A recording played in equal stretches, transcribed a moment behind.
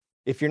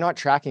if you're not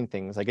tracking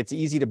things, like it's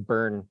easy to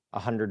burn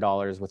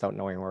 $100 without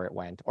knowing where it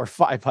went, or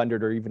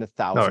 500 or even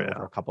 1,000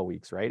 over a couple of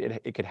weeks, right?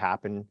 It could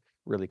happen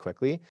really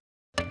quickly.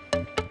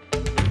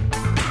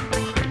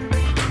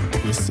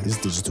 This is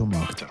Digital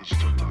Marketing.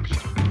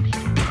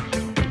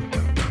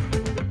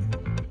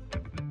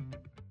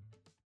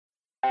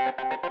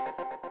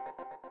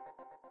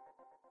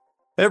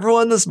 Hey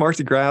everyone, this is Mark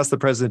DeGrasse, the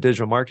president of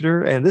Digital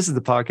Marketer, and this is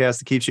the podcast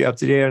that keeps you up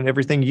to date on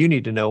everything you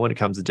need to know when it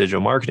comes to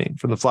digital marketing,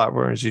 from the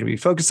platforms you need to be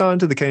focused on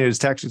to the kind of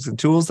tactics and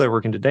tools that are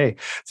working today.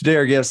 Today,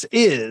 our guest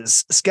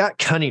is Scott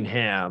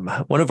Cunningham,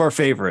 one of our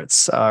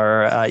favorites,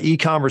 our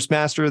e-commerce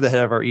master, the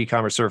head of our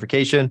e-commerce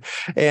certification,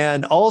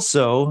 and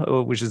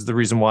also, which is the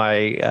reason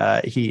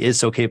why he is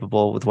so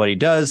capable with what he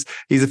does,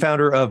 he's the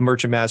founder of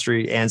Merchant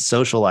Mastery and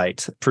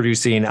Socialite,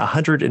 producing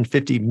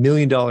 $150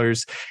 million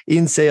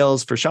in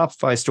sales for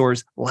Shopify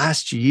stores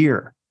last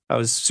year. I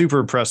was super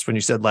impressed when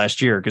you said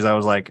last year, because I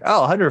was like,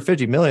 oh,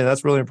 150 million,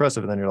 that's really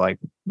impressive. And then you're like,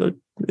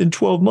 in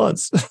 12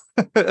 months.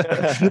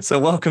 So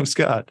welcome,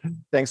 Scott.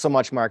 Thanks so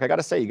much, Mark. I got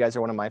to say, you guys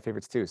are one of my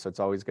favorites too. So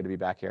it's always good to be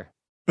back here.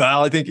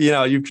 Well, I think,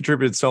 you've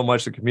contributed so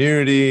much to the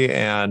community,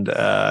 and,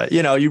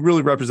 you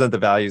really represent the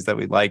values that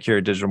we like here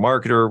at Digital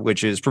Marketer,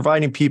 which is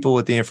providing people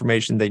with the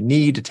information they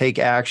need to take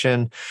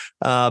action,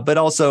 but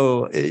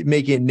also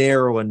making it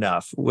narrow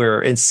enough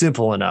and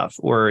simple enough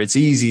where it's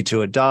easy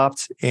to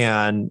adopt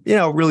and,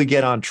 really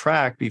get on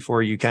track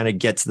before you kind of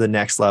get to the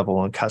next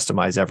level and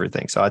customize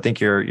everything. So I think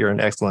you're an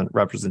excellent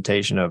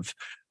representation of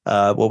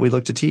what we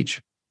look to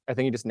teach. I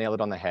think you just nailed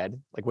it on the head.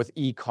 Like with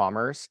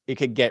e-commerce, it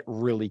could get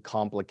really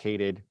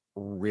complicated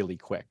really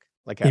quick,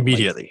 like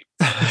immediately.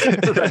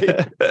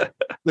 Right?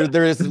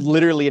 There is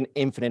literally an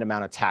infinite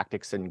amount of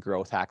tactics and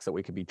growth hacks that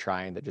we could be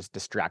trying that just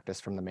distract us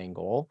from the main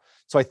goal.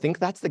 So I think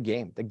that's the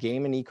game. The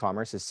game in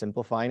e-commerce is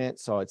simplifying it.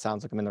 So it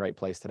sounds like I'm in the right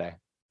place today.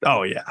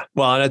 Oh, yeah.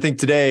 Well, and I think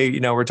today,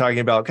 we're talking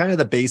about kind of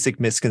the basic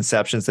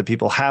misconceptions that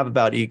people have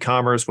about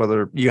e-commerce,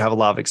 whether you have a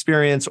lot of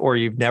experience or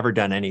you've never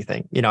done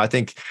anything. I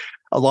think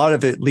a lot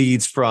of it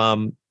leads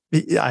from,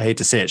 I hate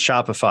to say it,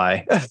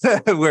 Shopify,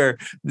 where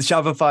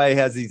Shopify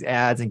has these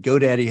ads and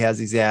GoDaddy has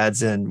these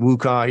ads and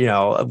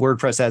WooCommerce,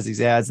 WordPress has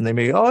these ads, and they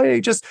make,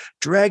 hey, just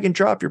drag and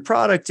drop your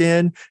product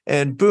in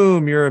and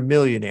boom, you're a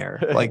millionaire.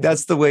 Like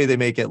that's the way they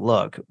make it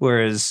look.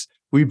 Whereas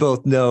we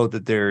both know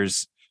that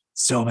there's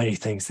so many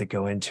things that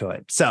go into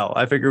it. So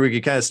I figure we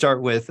could kind of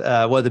start with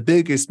one of the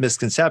biggest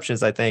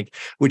misconceptions, I think,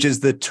 which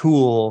is the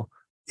tool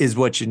is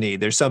what you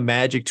need. There's some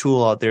magic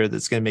tool out there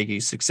that's going to make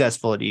you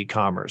successful at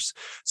e-commerce.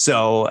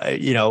 So,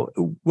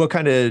 what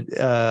kind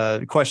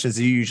of questions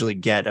do you usually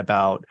get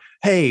about,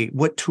 hey,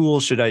 what tool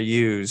should I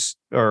use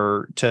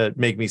or to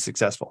make me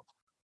successful?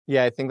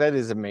 Yeah, I think that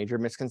is a major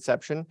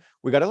misconception.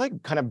 We got to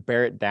kind of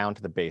bear it down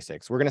to the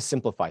basics. We're going to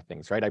simplify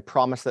things, right? I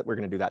promise that we're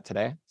going to do that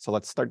today. So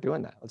let's start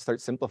doing that. Let's start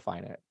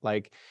simplifying it.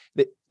 Like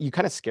you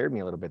kind of scared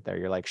me a little bit there.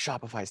 You're like,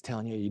 Shopify's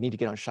telling you need to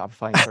get on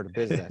Shopify and start a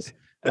business.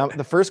 Now,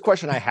 the first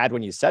question I had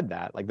when you said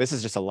that, like, this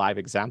is just a live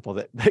example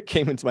that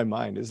came into my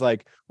mind, is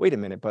like, wait a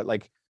minute, but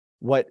like,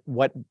 what are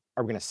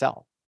we going to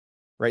sell?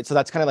 Right. So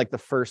that's kind of like the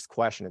first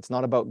question. It's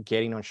not about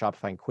getting on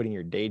Shopify and quitting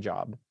your day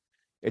job.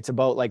 It's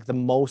about like the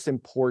most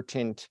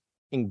important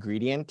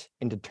ingredient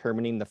in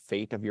determining the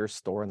fate of your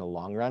store in the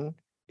long run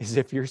is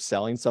if you're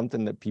selling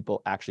something that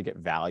people actually get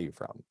value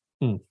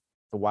from.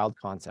 The wild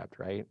concept,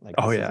 right? Like,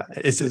 oh yeah,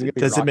 does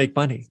it make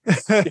money?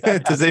 Yeah.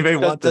 Does anybody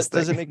want this thing?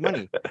 Does it make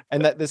money?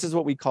 And that this is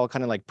what we call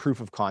kind of like proof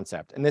of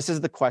concept. And this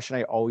is the question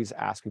I always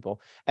ask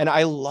people. And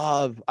I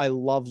love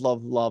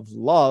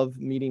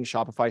meeting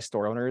Shopify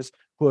store owners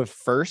who have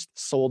first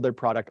sold their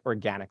product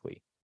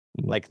organically.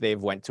 Like they've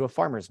went to a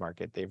farmer's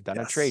market, they've done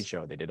a trade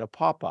show, they did a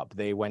pop-up,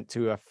 they went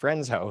to a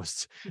friend's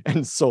house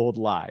and sold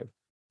live.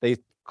 They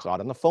got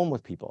on the phone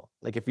with people.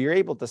 Like if you're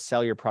able to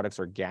sell your products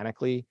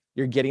organically,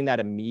 you're getting that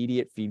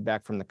immediate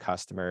feedback from the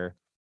customer.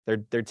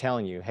 They're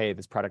telling you, hey,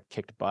 this product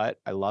kicked butt,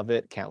 I love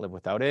it, can't live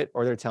without it.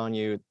 Or they're telling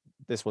you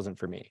this wasn't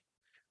for me,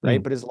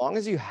 right? But as long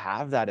as you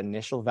have that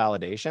initial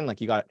validation, like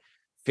you got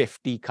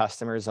 50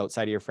 customers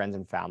outside of your friends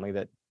and family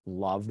that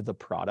loved the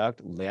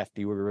product, left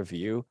you a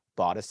review,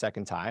 bought a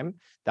second time,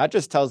 that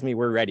just tells me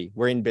we're ready.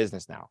 We're in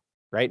business now,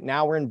 right?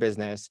 Now we're in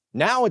business.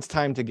 Now it's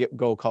time to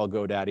go call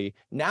GoDaddy.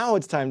 Now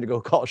it's time to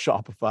go call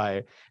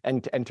Shopify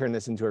and turn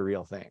this into a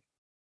real thing.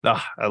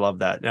 Oh, I love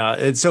that.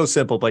 It's so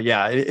simple, but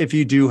yeah, if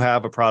you do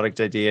have a product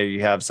idea,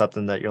 you have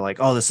something that you're like,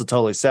 oh, this will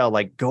totally sell,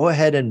 like go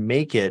ahead and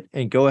make it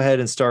and go ahead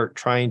and start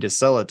trying to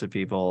sell it to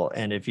people.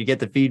 And if you get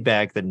the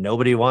feedback that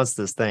nobody wants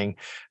this thing,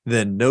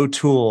 then no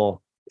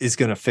tool is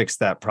going to fix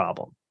that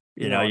problem.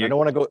 I don't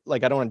want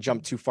to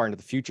jump too far into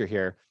the future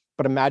here,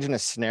 but imagine a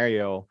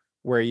scenario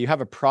where you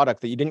have a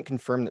product that you didn't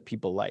confirm that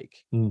people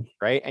like,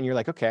 right? And you're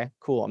like, okay,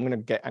 cool. I'm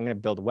going to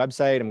build a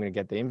website. I'm going to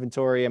get the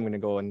inventory. I'm going to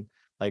go and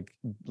like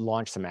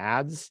launch some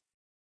ads,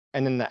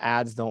 and then the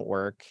ads don't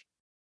work.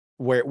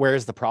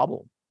 Where's the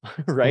problem,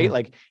 right?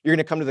 Like you're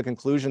going to come to the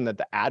conclusion that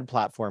the ad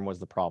platform was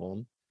the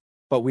problem,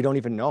 but we don't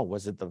even know.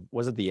 Was it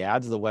the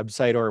ads, the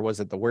website, or was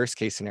it the worst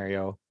case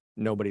scenario?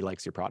 Nobody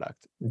likes your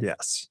product.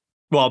 Yes.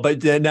 Well,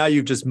 but then now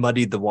you've just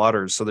muddied the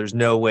waters. So there's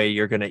no way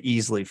you're going to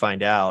easily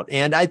find out.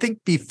 And I think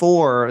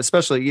before,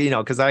 especially,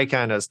 because I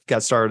kind of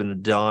got started in the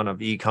dawn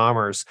of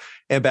e-commerce.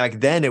 And back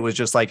then it was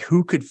just like,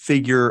 who could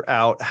figure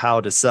out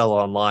how to sell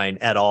online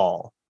at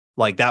all?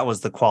 Like that was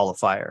the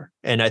qualifier.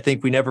 And I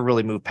think we never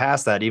really moved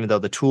past that, even though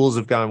the tools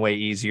have gone way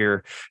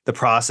easier, the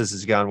process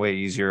has gone way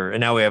easier.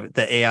 And now we have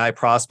the AI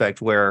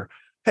prospect where,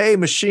 hey,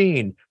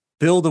 machine,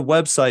 build a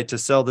website to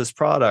sell this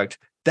product.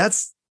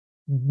 That's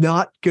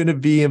not going to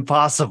be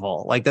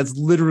impossible. Like that's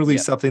literally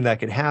something that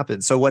can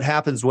happen. So what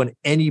happens when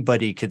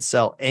anybody could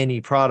sell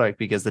any product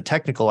because the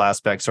technical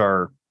aspects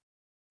are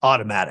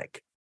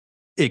automatic?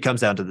 It comes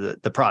down to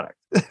the product.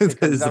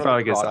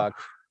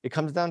 It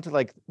comes down to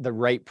like the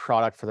right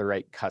product for the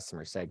right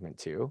customer segment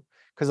too.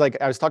 Because like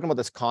I was talking about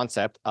this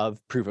concept of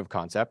proof of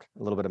concept,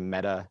 a little bit of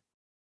meta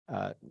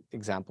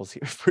examples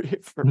here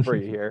for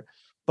you here.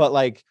 But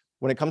like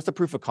when it comes to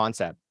proof of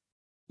concept,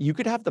 you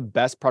could have the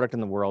best product in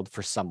the world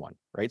for someone,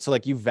 right? So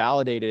like you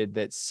validated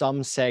that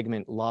some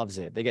segment loves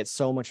it. They get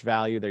so much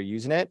value, they're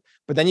using it.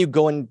 But then you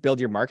go and build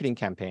your marketing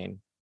campaign.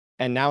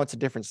 And now it's a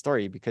different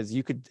story because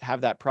you could have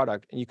that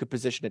product and you could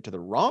position it to the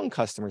wrong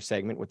customer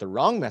segment with the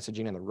wrong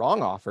messaging and the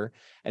wrong offer,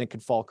 and it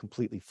could fall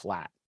completely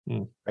flat,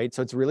 right?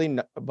 So it's really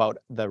about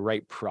the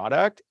right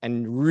product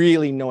and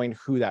really knowing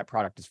who that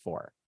product is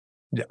for.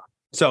 Yeah.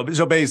 So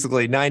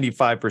basically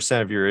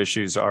 95% of your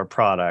issues are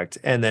product,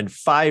 and then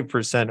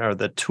 5% are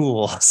the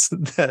tools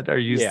that are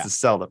used to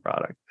sell the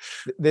product.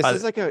 This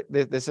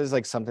is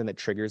like something that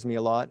triggers me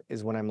a lot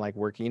is when I'm like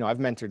working, I've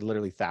mentored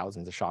literally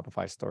thousands of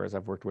Shopify stores.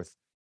 I've worked with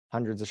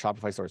hundreds of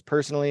Shopify stores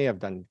personally. I've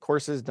done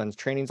courses, done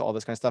trainings, all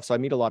this kind of stuff. So I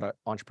meet a lot of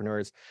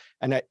entrepreneurs,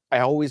 and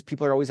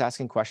people are always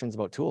asking questions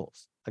about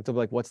tools. Like they'll be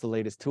like, what's the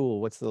latest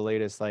tool? What's the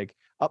latest like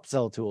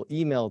upsell tool,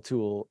 email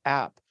tool,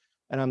 app?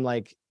 And I'm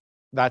like,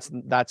 that's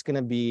going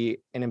to be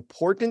an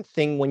important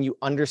thing when you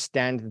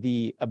understand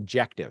the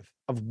objective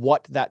of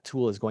what that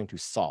tool is going to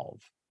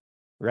solve,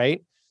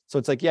 right? So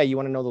it's like, yeah, you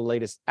want to know the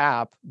latest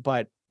app,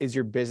 but is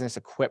your business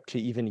equipped to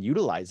even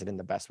utilize it in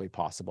the best way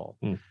possible?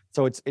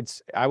 So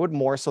I would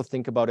more so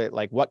think about it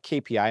like, what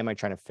KPI am I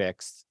trying to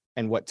fix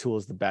and what tool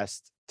is the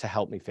best to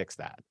help me fix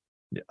that?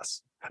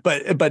 Yes.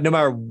 But no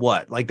matter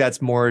what, like that's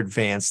more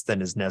advanced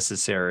than is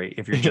necessary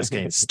if you're just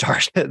getting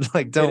started.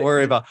 Like, don't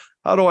worry about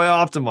how do I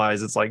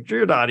optimize? It's like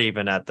you're not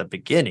even at the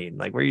beginning.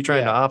 Like, where are you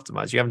trying to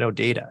optimize? You have no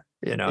data.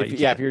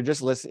 If you're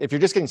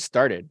just getting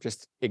started,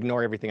 just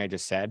ignore everything I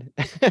just said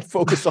and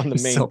focus on the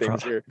main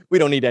things here. We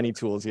don't need any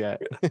tools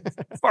yet.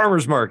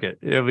 Farmers market,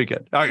 it'll be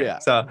good. Okay,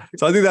 so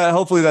I think that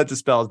hopefully that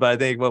dispels. But I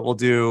think what we'll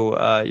do,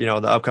 in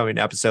the upcoming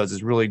episodes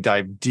is really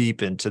dive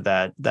deep into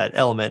that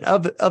element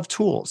of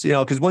tools.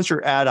 Because once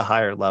you're at a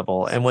higher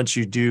level, and once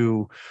you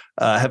do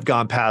have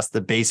gone past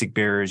the basic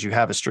barriers, you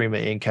have a stream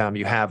of income,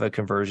 you have a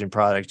conversion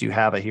product, you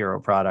have a hero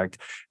product.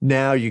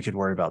 Now you could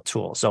worry about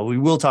tools. So we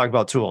will talk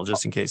about tools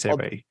just in case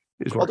anybody.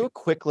 I'll do a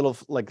quick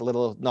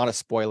little, not a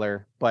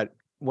spoiler, but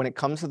when it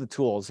comes to the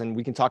tools, and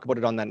we can talk about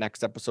it on that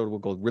next episode, we'll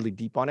go really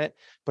deep on it.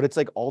 But it's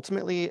like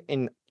ultimately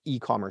in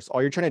e-commerce,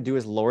 all you're trying to do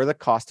is lower the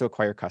cost to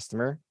acquire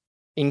customer,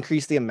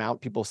 increase the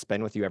amount people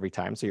spend with you every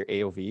time, so your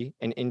AOV,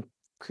 and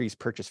increase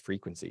purchase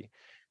frequency.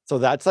 So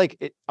that's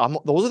like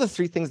those are the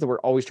three things that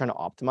we're always trying to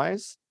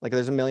optimize. Like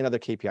there's a million other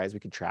KPIs we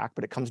could track,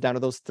 but it comes down to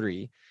those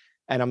three.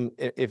 And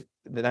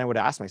then I would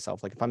ask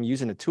myself, like, if I'm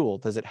using a tool,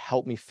 does it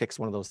help me fix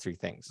one of those three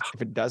things?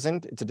 If it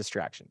doesn't, it's a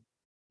distraction.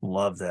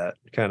 Love that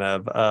kind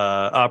of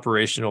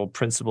operational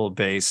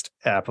principle-based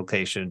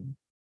application.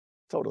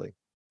 Totally.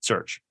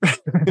 Search.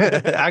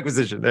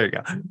 Acquisition. There you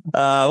go.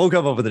 We'll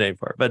come up with a name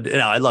for it. But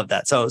I love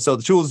that. So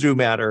the tools do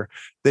matter.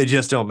 They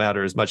just don't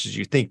matter as much as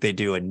you think they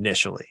do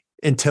initially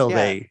until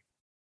they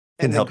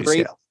can help you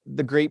scale.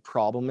 The great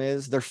problem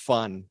is they're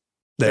fun.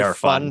 They're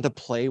fun to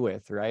play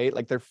with, right?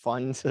 Like they're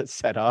fun to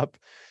set up.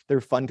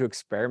 They're fun to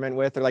experiment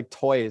with. They're like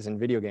toys and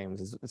video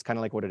games. It's kind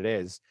of like what it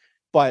is.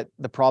 But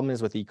the problem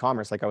is with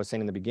e-commerce, like I was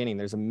saying in the beginning,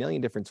 there's a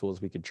million different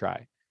tools we could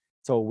try.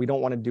 So we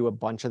don't want to do a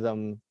bunch of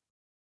them.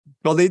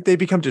 Well, they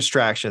become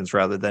distractions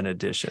rather than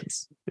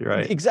additions,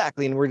 right?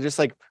 Exactly. And we're just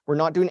like, we're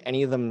not doing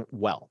any of them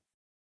well,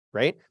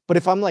 right? But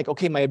if I'm like,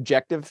 okay, my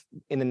objective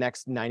in the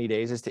next 90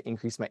 days is to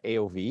increase my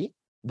AOV,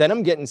 then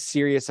I'm getting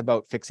serious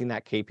about fixing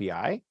that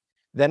KPI.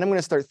 Then I'm going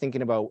to start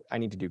thinking about, I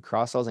need to do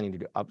cross sells, I need to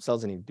do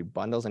upsells, I need to do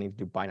bundles, I need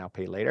to do buy now,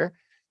 pay later.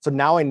 So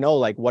now I know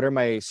like,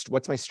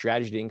 what's my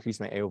strategy to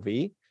increase my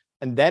AOV?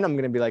 And then I'm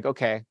going to be like,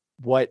 okay,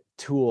 what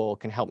tool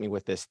can help me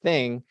with this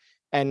thing?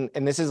 And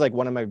this is like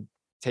one of my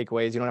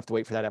takeaways. You don't have to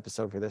wait for that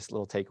episode for this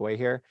little takeaway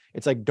here.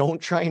 It's like,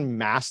 don't try and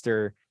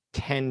master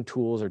 10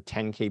 tools or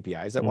 10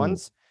 KPIs at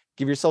once.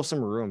 Give yourself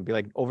some room. Be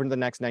like, over the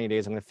next 90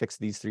 days, I'm going to fix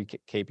these 3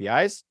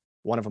 KPIs.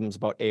 One of them is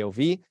about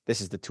AOV.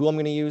 This is the tool I'm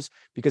going to use.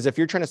 Because if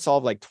you're trying to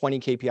solve like 20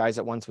 KPIs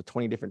at once with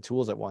 20 different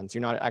tools at once,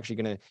 you're not actually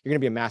you're going to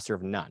be a master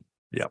of none.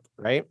 Yep.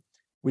 Right.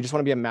 We just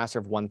want to be a master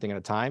of one thing at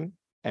a time.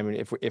 I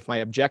mean, if my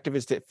objective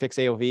is to fix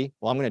AOV,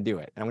 well, I'm going to do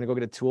it. And I'm going to go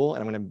get a tool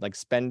and I'm going to like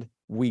spend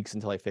weeks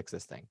until I fix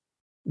this thing.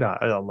 No,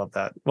 I love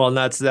that. Well, and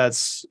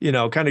that's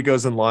kind of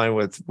goes in line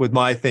with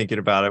my thinking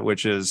about it,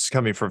 which is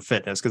coming from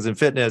fitness. Because in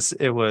fitness,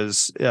 it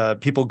was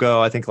people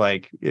go. I think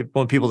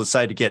when people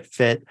decide to get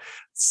fit,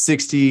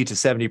 60 to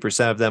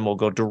 70% of them will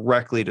go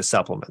directly to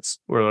supplements,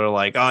 where they're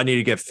like, "Oh, I need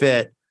to get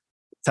fit.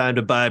 Time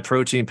to buy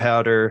protein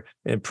powder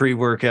and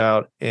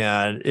pre-workout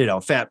and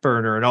fat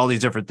burner and all these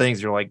different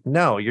things." You're like,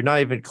 no, you're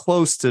not even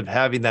close to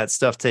having that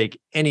stuff take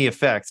any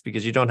effect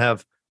because you don't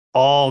have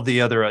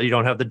you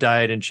don't have the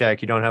diet in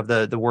check, you don't have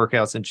the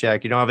workouts in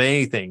check, you don't have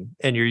anything,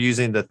 and you're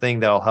using the thing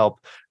that'll help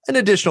an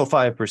additional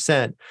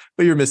 5%,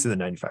 but you're missing the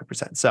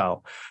 95%.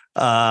 So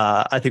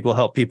I think we'll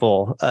help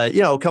people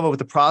come up with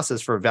the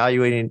process for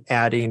evaluating,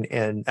 adding,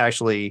 and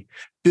actually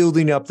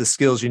building up the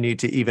skills you need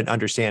to even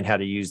understand how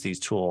to use these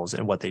tools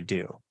and what they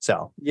do.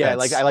 So yeah, I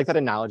like that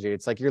analogy.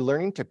 It's like you're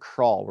learning to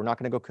crawl. We're not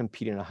going to go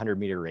compete in a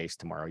 100-meter race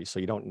tomorrow,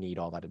 so you don't need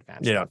all that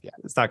advanced stuff yet.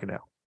 It's not going to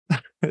help.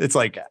 It's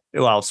like,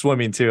 well,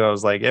 swimming too. I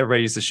was like,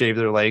 everybody used to shave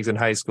their legs in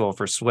high school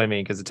for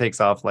swimming because it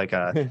takes off like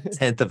a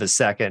 10th of a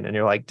second. And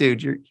you're like,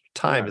 dude, your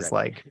time is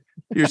like,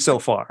 you're so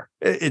far.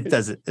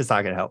 It's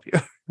not going to help you.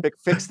 To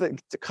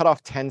cut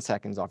off 10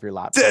 seconds off your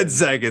lap. 10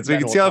 seconds. We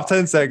can see off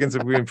 10 seconds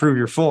if we improve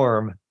your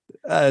form.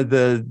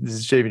 The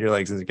shaving your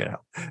legs isn't going to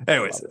help.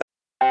 Anyways.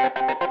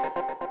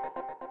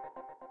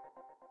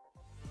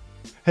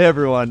 Hey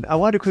everyone, I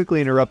want to quickly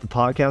interrupt the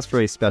podcast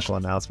for a special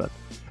announcement.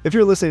 If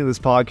you're listening to this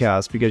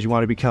podcast because you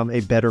want to become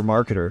a better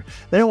marketer,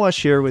 then I want to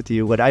share with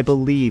you what I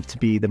believe to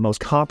be the most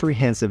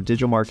comprehensive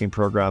digital marketing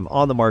program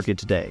on the market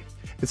today.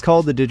 It's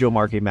called the Digital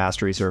Marketing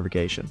Mastery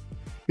Certification.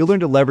 You'll learn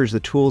to leverage the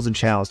tools and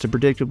channels to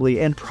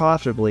predictably and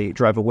profitably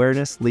drive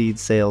awareness, leads,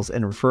 sales,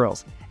 and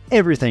referrals.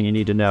 Everything you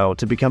need to know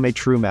to become a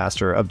true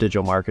master of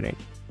digital marketing.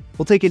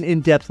 We'll take an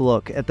in-depth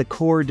look at the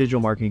core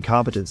digital marketing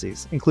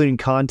competencies, including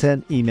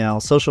content, email,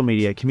 social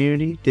media,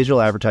 community,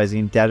 digital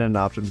advertising, data and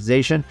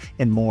optimization,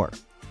 and more.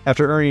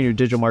 After earning your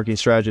digital marketing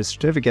strategist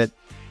certificate,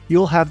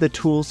 you'll have the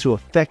tools to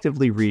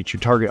effectively reach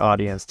your target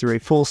audience through a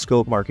full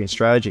scope marketing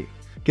strategy.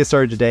 Get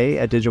started today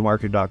at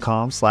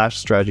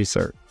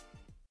digitalmarketer.com/strategy-cert.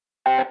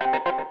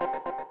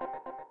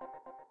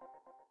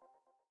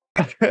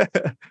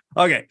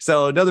 Okay,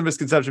 so another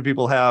misconception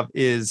people have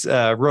is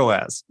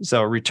ROAS,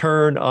 so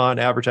return on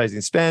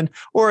advertising spend,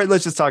 or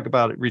let's just talk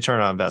about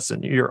return on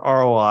investment, your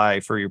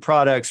ROI for your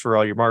products, for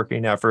all your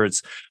marketing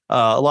efforts.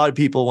 A lot of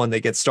people, when they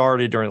get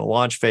started during the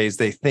launch phase,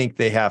 they think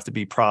they have to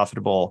be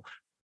profitable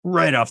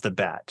right off the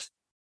bat,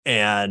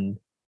 and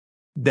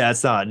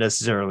that's not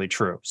necessarily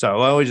true. So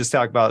why don't we just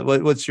talk about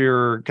what's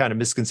your kind of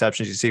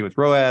misconceptions you see with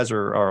ROAS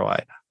or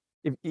ROI?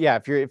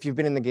 If you've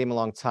been in the game a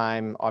long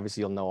time, obviously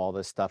you'll know all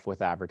this stuff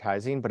with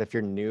advertising. But if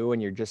you're new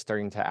and you're just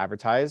starting to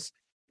advertise,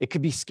 it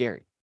could be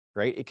scary,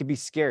 right? It could be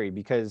scary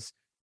because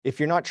if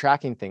you're not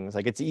tracking things,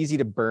 like it's easy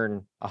to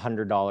burn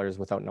 $100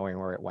 without knowing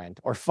where it went,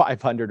 or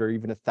 500, or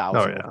even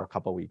 1,000 over a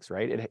couple of weeks,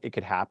 right? It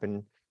could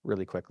happen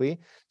really quickly.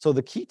 So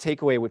the key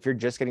takeaway, if you're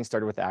just getting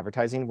started with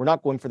advertising, we're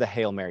not going for the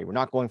Hail Mary. We're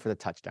not going for the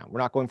touchdown.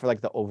 We're not going for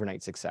like the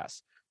overnight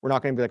success. We're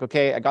not going to be like,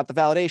 okay, I got the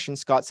validation.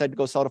 Scott said to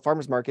go sell at a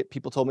farmer's market.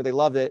 People told me they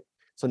loved it.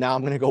 So now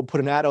I'm going to go put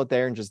an ad out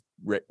there and just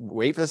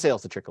wait for the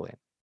sales to trickle in,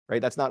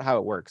 right? That's not how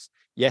it works.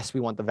 Yes, we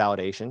want the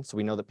validation. So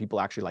we know that people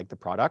actually like the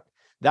product.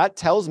 That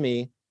tells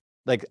me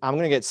like, I'm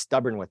going to get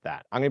stubborn with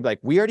that. I'm going to be like,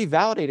 we already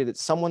validated it.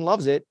 Someone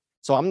loves it.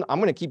 So I'm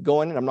going to keep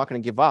going and I'm not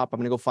going to give up. I'm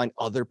going to go find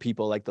other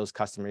people like those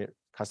customers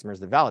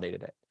that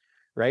validated it,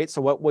 right?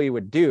 So what we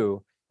would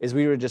do is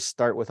we would just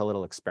start with a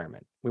little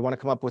experiment. We want to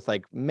come up with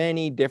like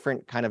many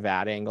different kind of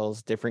ad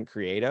angles, different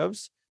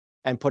creatives,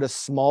 and put a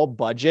small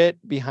budget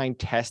behind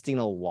testing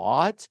a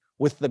lot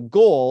with the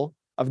goal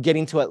of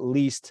getting to at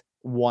least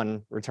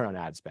one return on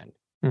ad spend,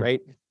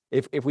 right?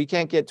 If we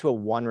can't get to a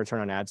one return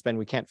on ad spend,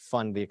 we can't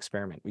fund the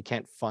experiment. We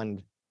can't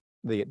fund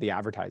the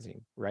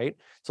advertising, right?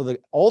 So the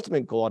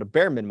ultimate goal at a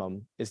bare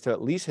minimum is to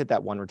at least hit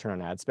that one return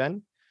on ad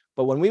spend.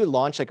 But when we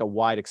launch like a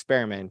wide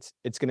experiment,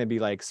 it's going to be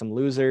like some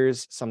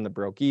losers, some that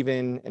broke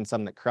even, and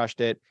some that crushed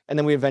it. And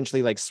then we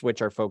eventually like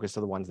switch our focus to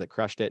the ones that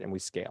crushed it and we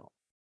scale.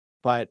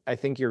 But I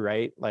think you're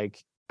right.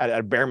 Like at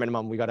a bare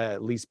minimum, we got to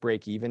at least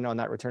break even on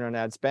that return on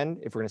ad spend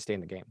if we're going to stay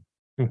in the game.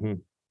 Mm-hmm.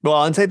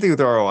 Well, and same thing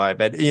with ROI,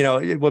 but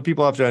what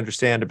people have to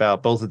understand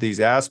about both of these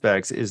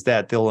aspects is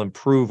that they'll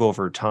improve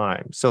over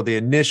time. So the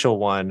initial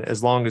one,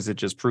 as long as it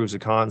just proves a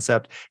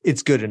concept,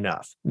 it's good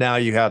enough. Now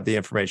you have the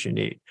information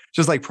you need.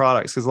 Just like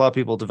products, because a lot of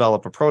people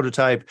develop a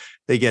prototype,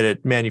 they get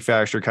it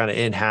manufactured kind of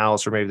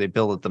in-house, or maybe they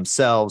build it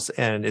themselves,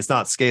 and it's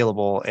not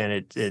scalable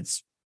and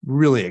it's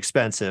really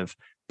expensive.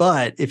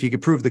 But if you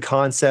could prove the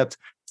concept,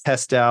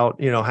 test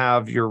out,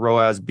 have your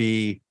ROAS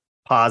be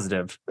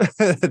positive,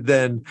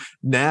 then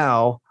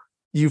now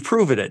you've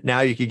proven it.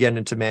 Now you could get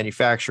into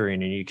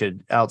manufacturing and you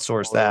could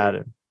outsource that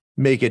and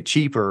make it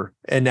cheaper.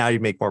 And now you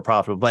make more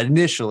profitable. But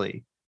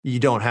initially, you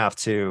don't have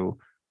to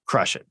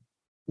crush it.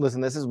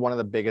 Listen, this is one of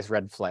the biggest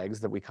red flags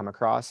that we come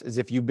across is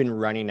if you've been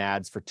running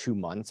ads for 2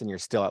 months and you're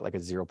still at like a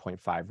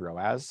 0.5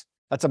 ROAS,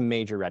 that's a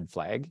major red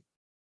flag.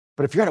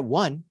 But if you're at a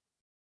 1,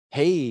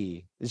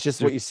 hey, it's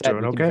just what you said.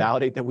 We can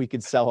validate that we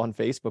could sell on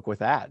Facebook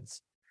with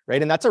ads,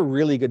 right? And that's a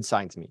really good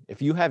sign to me.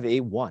 If you have a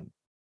 1,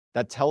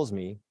 that tells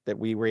me that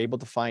we were able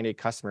to find a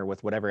customer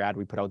with whatever ad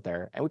we put out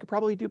there, and we could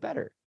probably do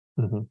better,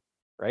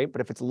 right?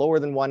 But if it's lower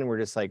than 1 and we're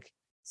just like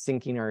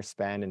sinking our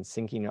spend and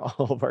sinking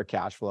all of our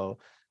cash flow,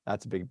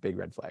 that's a big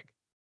red flag.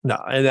 No,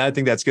 and I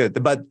think that's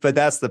good. But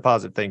that's the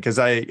positive thing, because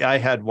I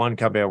had one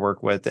company I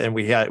work with, and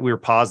we were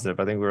positive.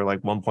 I think we were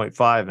like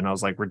 1.5, and I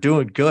was like, we're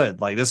doing good.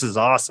 Like, this is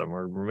awesome.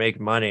 We're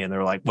making money. And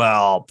they're like,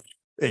 well,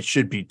 it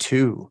should be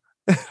 2.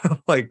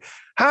 Like,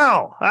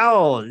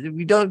 how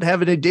we don't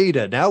have any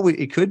data now.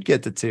 It could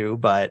get to 2,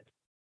 but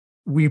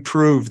we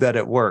proved that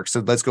it works.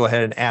 So let's go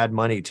ahead and add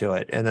money to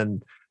it. And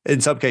then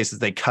in some cases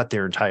they cut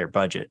their entire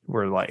budget.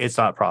 We're like, it's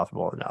not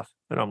profitable enough.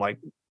 And I'm like,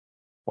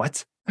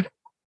 what?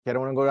 I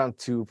don't want to go down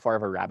too far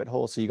of a rabbit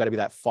hole. So you got to be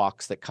that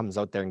fox that comes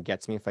out there and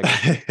gets me if I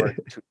get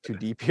too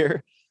deep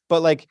here.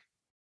 But like,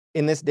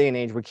 in this day and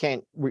age, we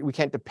can't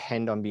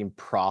depend on being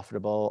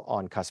profitable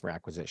on customer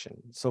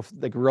acquisition. So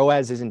like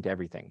ROAS isn't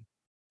everything.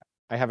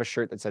 I have a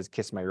shirt that says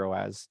 "Kiss My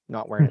ROAS."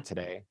 Not wearing it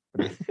today.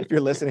 But if you're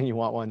listening and you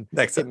want one,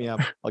 hit me up.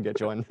 I'll get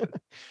you one.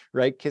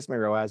 Right? Kiss my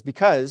ROAS,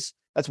 because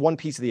that's one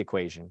piece of the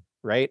equation,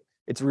 right?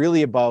 It's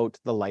really about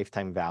the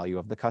lifetime value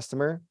of the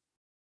customer.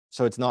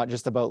 So it's not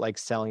just about like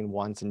selling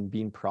once and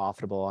being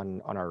profitable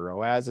on our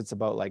ROAS. It's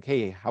about like,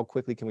 hey, how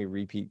quickly can we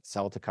repeat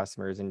sell to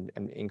customers and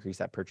increase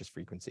that purchase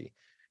frequency?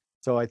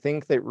 So I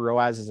think that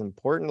ROAS is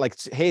important. Like,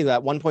 hey,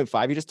 that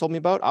 1.5 you just told me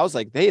about, I was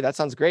like, hey, that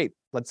sounds great.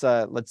 Let's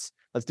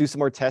do some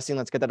more testing.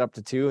 Let's get that up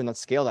to 2 and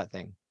let's scale that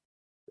thing.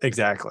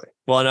 Exactly.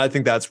 Well, and I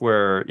think that's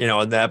where, in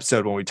the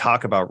episode, when we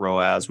talk about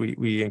ROAS,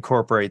 we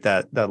incorporate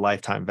that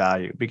lifetime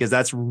value, because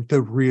that's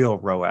the real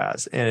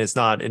ROAS. And it's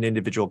not an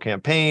individual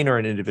campaign or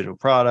an individual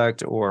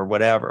product or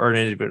whatever, or an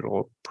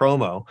individual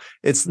promo.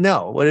 It's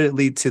what did it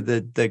lead to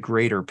the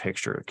greater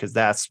picture? Because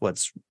that's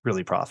what's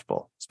really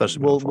profitable,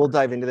 especially we'll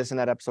dive into this in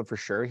that episode for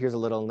sure. Here's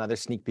another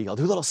sneak peek. I'll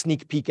do a little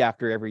sneak peek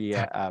after every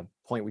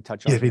point we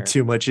touch on. Give me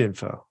too much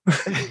info.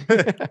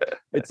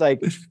 It's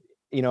like,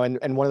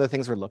 and one of the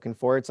things we're looking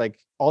for, it's like,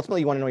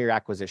 ultimately you want to know your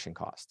acquisition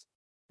cost,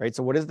 right?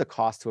 So what is the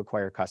cost to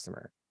acquire a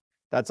customer?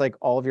 That's like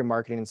all of your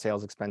marketing and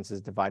sales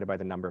expenses divided by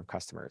the number of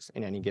customers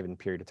in any given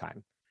period of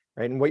time,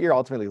 right? And what you're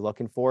ultimately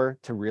looking for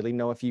to really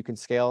know if you can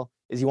scale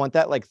is you want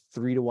that like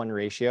 3-to-1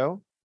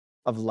 ratio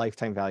of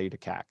lifetime value to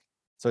CAC.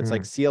 So it's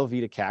like CLV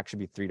to CAC should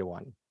be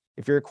 3-to-1.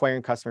 If you're acquiring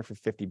a customer for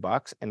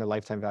 $50 and the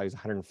lifetime value is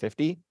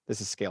 150,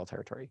 this is scale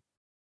territory.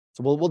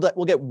 So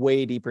we'll get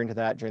way deeper into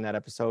that during that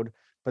episode.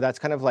 But that's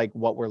kind of like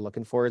what we're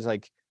looking for, is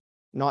like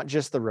not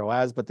just the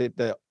ROAS, but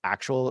the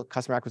actual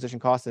customer acquisition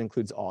cost that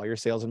includes all your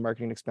sales and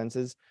marketing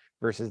expenses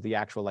versus the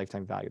actual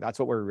lifetime value. That's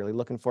what we're really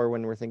looking for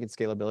when we're thinking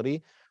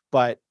scalability.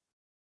 But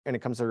when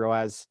it comes to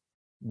ROAS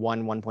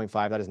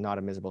 1.5, that is not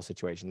a miserable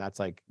situation. That's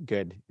like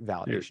good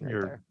validation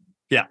right there.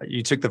 Yeah,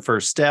 you took the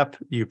first step,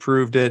 you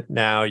proved it.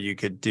 Now you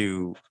could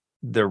do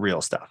the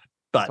real stuff.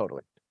 But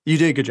totally. You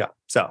did a good job.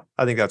 So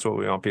I think that's what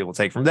we want people to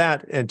take from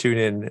that, and tune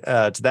in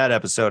to that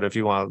episode if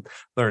you want to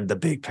learn the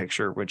big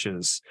picture, which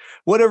is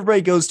what everybody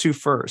goes to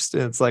first.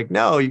 And it's like,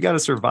 no, you got to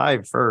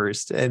survive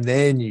first, and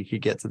then you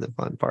could get to the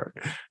fun part.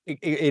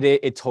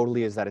 It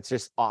totally is that. It's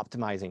just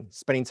optimizing,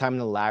 spending time in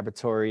the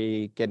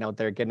laboratory, getting out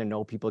there, getting to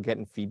know people,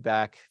 getting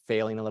feedback,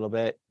 failing a little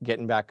bit,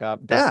 getting back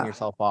up, dusting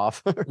yourself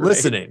off. Right?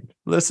 Listening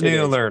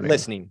and learning.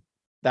 Listening.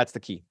 That's the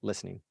key.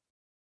 Listening.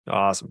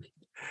 Awesome.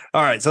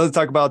 All right, so let's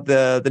talk about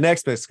the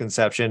next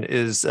misconception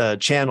is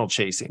channel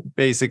chasing.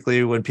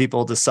 Basically, when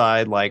people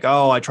decide like,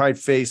 oh, I tried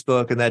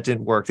Facebook and that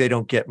didn't work, they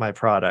don't get my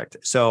product.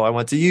 So I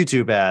went to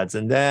YouTube ads,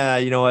 and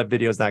you know what,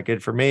 video is not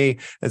good for me.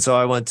 And so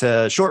I went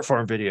to short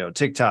form video,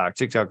 TikTok.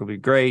 TikTok will be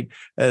great.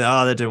 And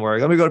that didn't work.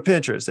 Let me go to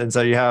Pinterest. And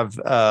so you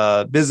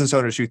have business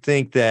owners who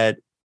think that,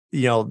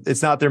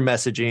 it's not their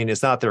messaging,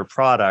 it's not their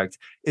product,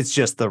 it's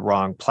just the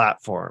wrong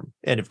platform.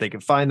 And if they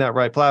can find that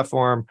right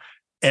platform,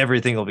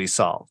 everything will be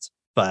solved.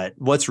 But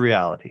what's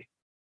reality?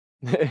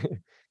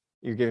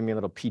 You're giving me a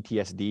little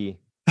PTSD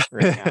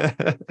right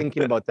now,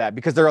 thinking about that,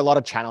 because there are a lot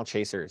of channel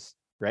chasers,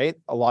 right?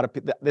 A lot of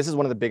people. This is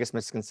one of the biggest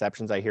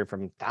misconceptions I hear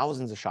from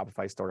thousands of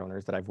Shopify store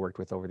owners that I've worked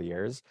with over the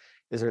years.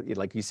 Is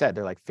like you said,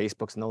 they're like,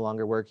 Facebook's no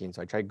longer working,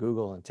 so I tried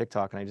Google and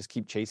TikTok, and I just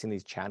keep chasing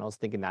these channels,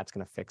 thinking that's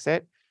going to fix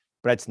it,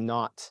 but it's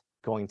not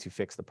going to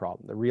fix the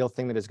problem. The real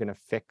thing that is going to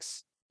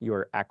fix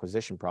your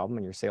acquisition problem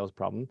and your sales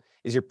problem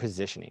is your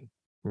positioning.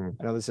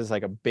 I know this is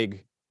like a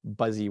big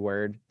buzzy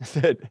word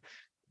that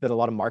a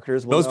lot of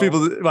marketers will most know.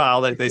 People, well,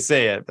 they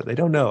say it, but they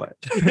don't know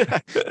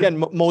it. Again,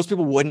 most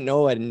people wouldn't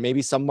know it, and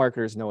maybe some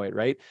marketers know it,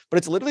 right? But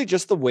it's literally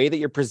just the way that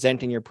you're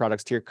presenting your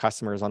products to your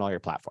customers on all your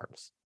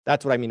platforms.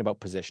 That's what I mean about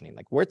positioning.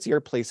 Like, where's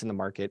your place in the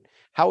market?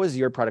 How is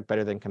your product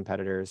better than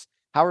competitors?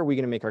 How are we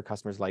going to make our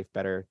customers' life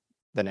better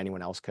than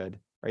anyone else could,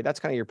 right? That's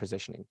kind of your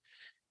positioning.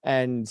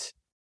 And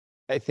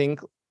I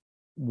think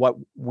what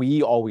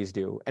we always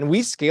do, and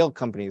we scale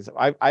companies.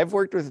 I've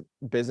worked with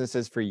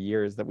businesses for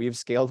years that we've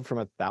scaled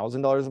from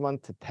 $1,000 a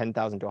month to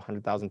 10,000 to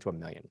 100,000 to $1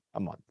 million a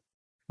month,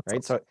 right?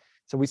 Awesome.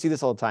 So we see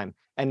this all the time.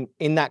 And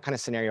in that kind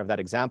of scenario of that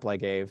example I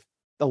gave,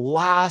 the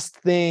last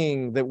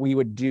thing that we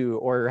would do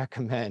or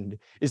recommend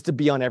is to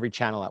be on every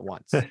channel at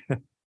once,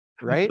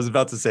 right? I was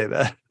about to say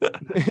that.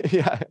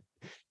 Yeah.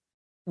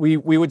 We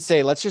would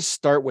say, let's just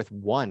start with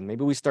one.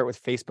 Maybe we start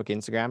with Facebook,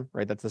 Instagram,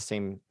 right? That's the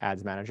same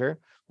ads manager.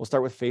 We'll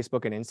start with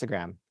Facebook and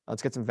Instagram.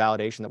 Let's get some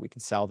validation that we can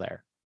sell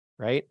there,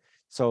 right?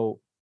 So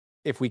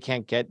if we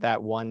can't get that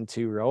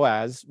 1-2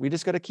 ROAS, we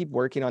just got to keep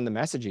working on the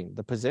messaging,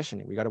 the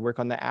positioning. We got to work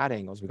on the ad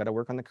angles. We got to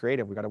work on the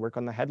creative. We got to work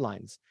on the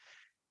headlines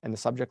and the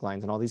subject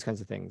lines and all these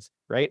kinds of things,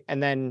 right?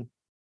 And then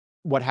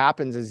what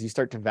happens is you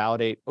start to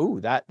validate, oh,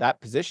 that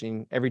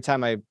positioning, every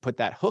time I put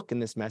that hook in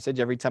this message,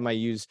 every time I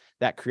use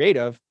that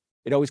creative,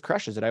 it always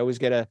crushes it. I always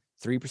get a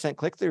 3%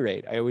 click-through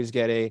rate. I always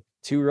get a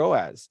 2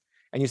 ROAS.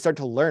 And you start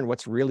to learn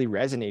what's really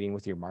resonating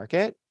with your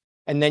market.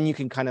 And then you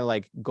can kind of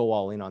like go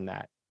all in on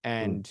that.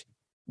 And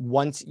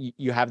once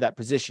you have that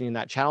position in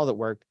that channel that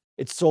worked,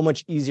 it's so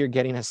much easier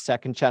getting a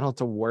second channel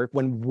to work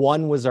when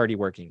one was already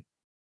working.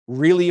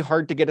 Really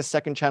hard to get a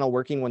second channel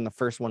working when the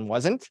first one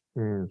wasn't.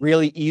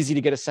 Really easy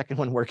to get a second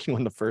one working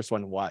when the first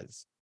one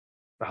was.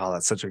 Oh,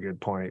 that's such a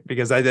good point,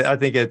 because I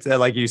think it's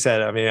like you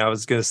said. I mean, I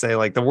was going to say,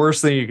 like, the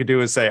worst thing you could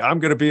do is say, I'm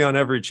going to be on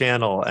every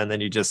channel, and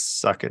then you just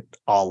suck at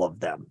all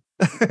of them,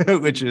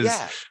 which is,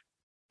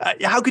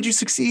 how could you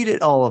succeed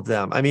at all of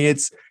them? I mean,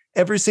 it's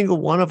every single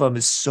one of them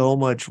is so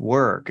much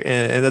work.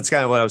 And that's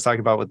kind of what I was talking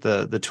about with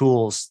the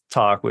tools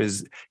talk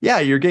was, yeah,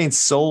 you're getting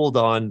sold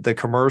on the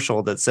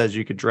commercial that says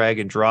you could drag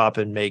and drop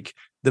and make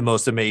the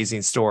most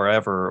amazing store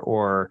ever.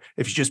 Or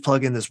if you just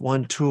plug in this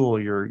one tool,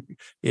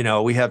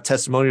 we have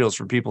testimonials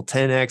from people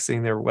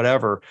 10xing their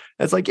whatever.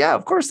 It's like, yeah,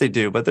 of course they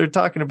do, but they're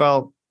talking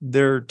about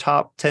their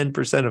top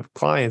 10% of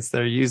clients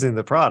that are using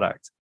the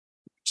product,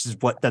 which is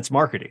that's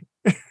marketing.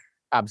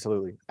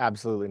 Absolutely.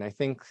 Absolutely. And I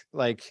think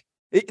like,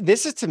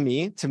 this is to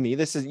me,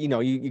 this is, you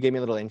gave me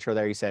a little intro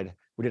there. You said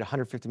we did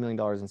 $150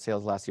 million in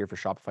sales last year for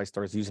Shopify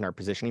stores using our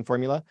positioning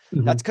formula.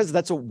 That's because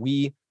that's what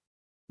we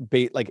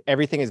like.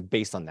 Everything is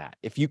based on that.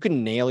 If you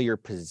can nail your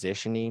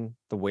positioning,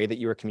 the way that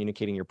you are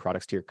communicating your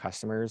products to your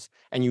customers,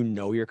 and you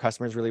know your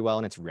customers really well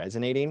and it's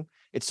resonating,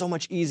 it's so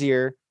much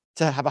easier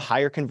to have a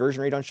higher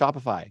conversion rate on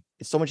Shopify.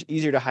 It's so much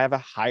easier to have a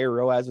higher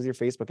ROAS with your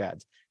Facebook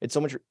ads. It's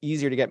so much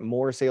easier to get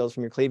more sales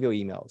from your Klaviyo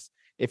emails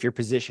if your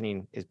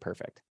positioning is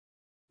perfect.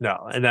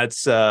 No, and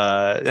that's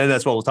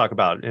what we'll talk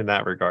about in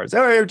that regards.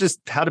 Or just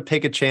how to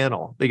pick a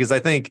channel, because I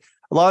think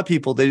a lot of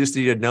people, they just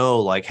need to know,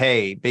 like,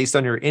 hey, based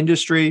on your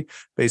industry,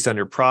 based on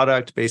your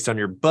product, based on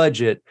your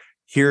budget,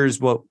 here's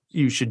what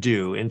you should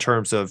do in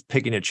terms of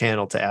picking a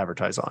channel to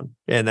advertise on.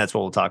 And that's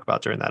what we'll talk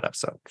about during that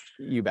episode.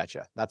 You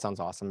betcha. That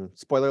sounds awesome.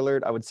 Spoiler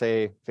alert, I would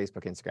say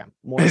Facebook, Instagram.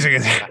 More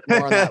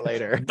on that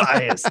later.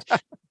 Biased.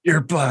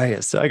 You're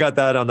biased. I got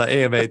that on the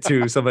AMA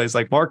too. Somebody's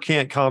like, Mark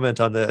can't comment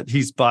on that.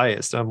 He's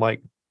biased. I'm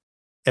like,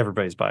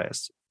 everybody's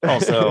biased.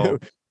 Also,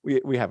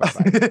 we have our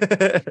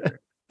bias.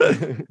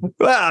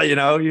 Well,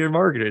 you're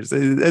marketers.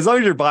 As long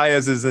as your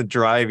bias isn't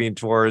driving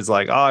towards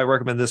like, oh, I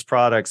recommend this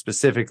product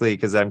specifically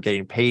because I'm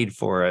getting paid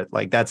for it.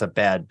 Like, that's a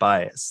bad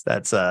bias.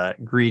 That's a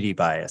greedy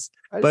bias.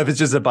 But if it's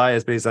just a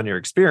bias based on your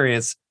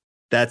experience,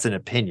 that's an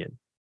opinion.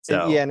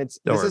 So yeah, and this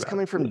is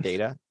coming from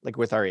data. Like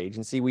with our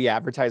agency, we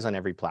advertise on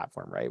every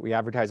platform, right? We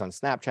advertise on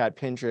Snapchat,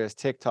 Pinterest,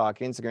 TikTok,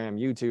 Instagram,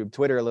 YouTube,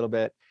 Twitter a little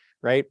bit,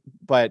 right?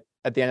 But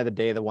at the end of the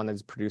day, the one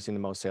that's producing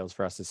the most sales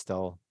for us is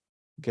still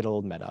good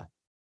old Meta.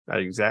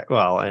 Exactly.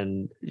 Well,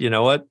 and you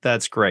know what?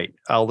 That's great.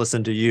 I'll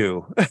listen to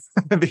you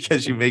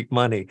because you make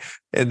money,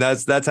 and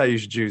that's how you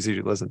should choose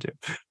who to listen to.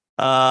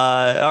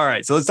 All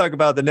right. So let's talk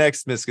about the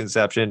next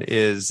misconception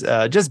is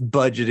just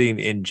budgeting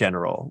in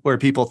general, where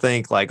people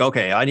think like,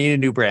 okay, I need a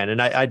new brand.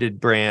 And I did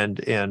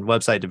brand and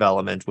website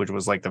development, which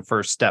was like the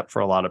first step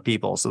for a lot of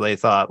people. So they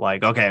thought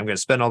like, okay, I'm going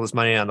to spend all this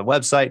money on the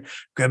website.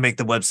 I'm going to make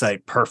the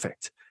website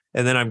perfect.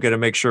 And then I'm going to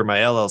make sure my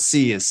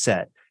LLC is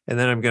set. And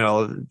then I'm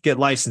going to get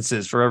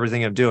licenses for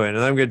everything I'm doing. And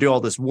then I'm going to do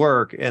all this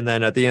work. And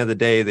then at the end of the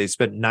day, they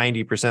spent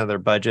 90% of their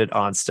budget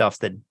on stuff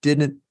that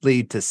didn't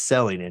lead to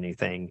selling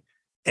anything,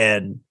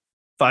 and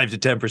 5 to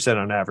 10%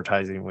 on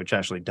advertising, which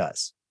actually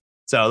does.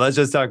 So let's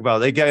just talk about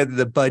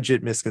the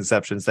budget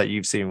misconceptions that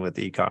you've seen with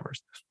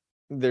e-commerce.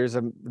 There's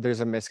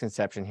a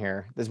misconception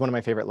here. This is one of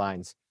my favorite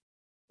lines.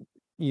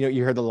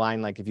 You heard the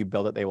line, like, if you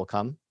build it, they will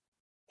come.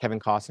 Kevin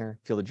Costner,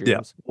 Field of Dreams.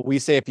 Yeah. Well, we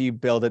say if you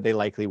build it, they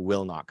likely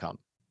will not come,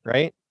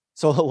 right?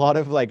 So a lot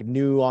of like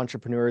new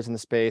entrepreneurs in the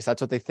space, that's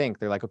what they think.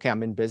 They're like, okay,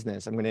 I'm in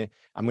business. I'm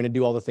gonna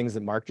do all the things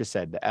that Mark just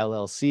said, the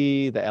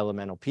LLC, the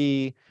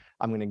LMNOP.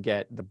 I'm gonna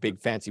get the big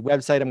fancy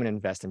website. I'm gonna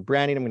invest in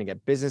branding. I'm gonna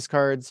get business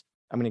cards.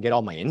 I'm gonna get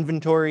all my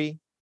inventory,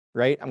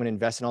 right? I'm gonna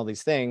invest in all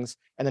these things.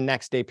 And the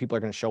next day people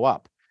are gonna show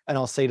up. And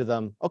I'll say to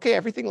them, okay,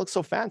 everything looks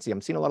so fancy.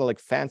 I'm seeing a lot of like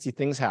fancy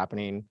things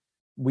happening.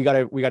 We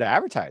gotta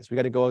advertise. We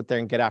gotta go out there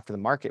and get after the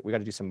market. We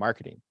gotta do some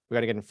marketing. We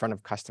gotta get in front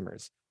of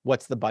customers.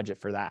 What's the budget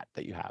for that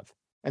you have?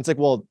 And it's like,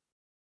 well,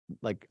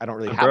 like, I don't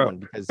really have one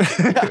because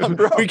I'm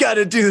broke. We got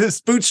to do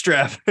this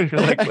bootstrap. And you're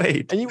like,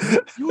 wait. And you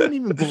wouldn't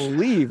even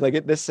believe,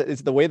 like, this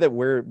is the way that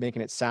we're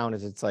making it sound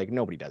is it's like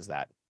nobody does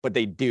that, but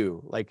they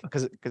do, like,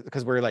 because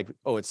we're like,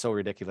 oh, it's so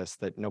ridiculous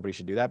that nobody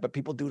should do that, but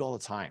people do it all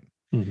the time.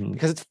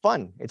 because it's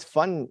fun. It's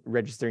fun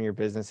registering your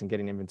business and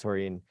getting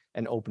inventory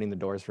and opening the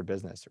doors for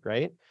business,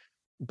 right?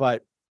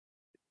 But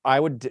I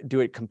would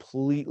do it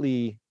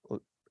completely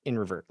in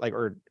revert, like,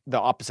 or the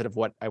opposite of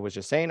what I was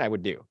just saying I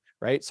would do,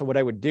 right? So what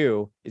I would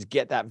do is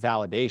get that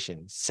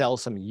validation, sell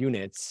some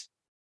units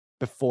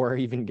before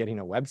even getting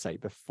a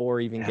website, before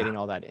even getting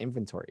all that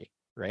inventory,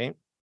 right?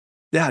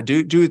 Yeah,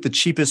 do it the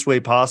cheapest way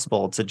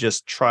possible to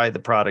just try the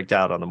product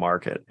out on the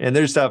market. And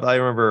there's stuff I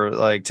remember,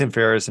 like Tim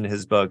Ferriss in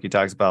his book, he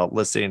talks about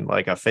listing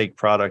like a fake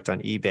product on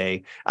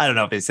eBay. I don't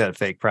know if he said a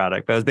fake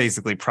product, but it was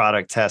basically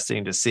product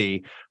testing to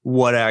see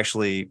what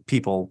actually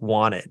people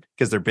wanted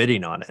because they're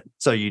bidding on it.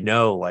 So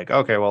like,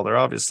 okay, well, they're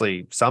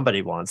obviously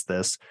somebody wants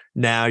this.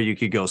 Now you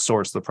could go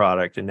source the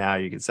product and now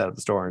you can set up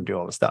the store and do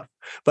all the stuff.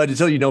 But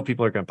until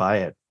people are going to buy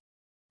it.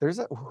 There's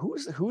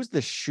who's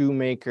the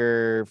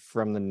shoemaker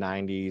from the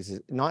 90s?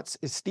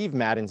 Is Steve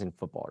Madden's in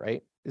football,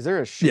 right? Is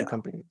there a shoe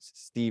company?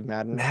 Steve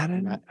Madden? I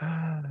don't know.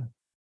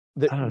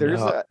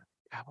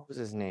 What was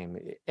his name?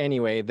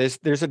 Anyway,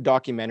 there's a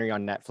documentary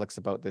on Netflix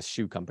about this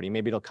shoe company.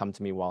 Maybe it'll come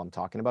to me while I'm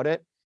talking about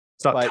it.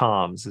 It's not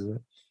Tom's, is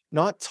it?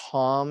 Not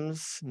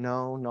Tom's.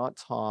 No, not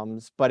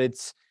Tom's. But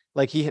it's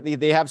like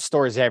they have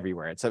stores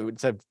everywhere. It's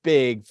a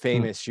big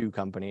famous shoe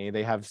company.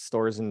 They have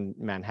stores in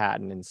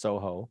Manhattan and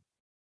Soho.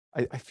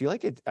 I feel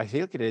like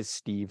it is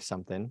Steve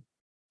something.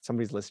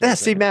 Somebody's listening. Yeah,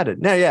 Steve Madden.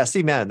 No, yeah,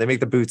 Steve Madden. They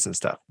make the boots and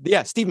stuff.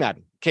 Yeah, Steve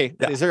Madden. Okay.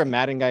 Yeah. Is there a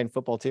Madden guy in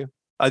football too?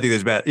 I think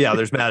there's Madden. Yeah,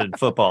 there's Madden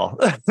football.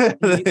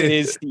 It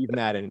is Steve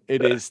Madden.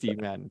 It is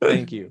Steve Madden.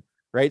 Thank you.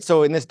 Right.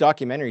 So in this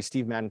documentary,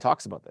 Steve Madden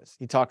talks about this.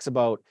 He talks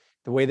about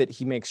the way that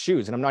he makes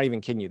shoes. And I'm not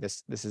even kidding you.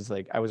 This is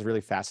like, I was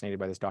really fascinated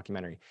by this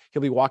documentary.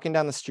 He'll be walking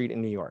down the street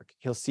in New York.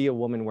 He'll see a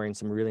woman wearing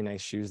some really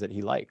nice shoes that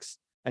he likes.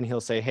 And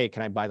he'll say, hey,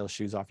 can I buy those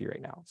shoes off you right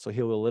now? So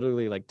he will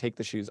literally like take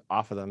the shoes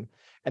off of them.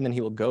 And then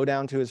he will go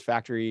down to his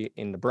factory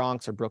in the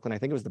Bronx or Brooklyn. I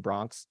think it was the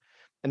Bronx.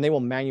 And they will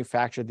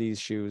manufacture these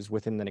shoes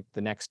within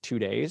the next 2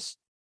 days.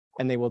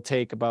 And they will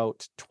take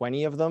about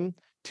 20 of them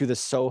to the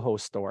Soho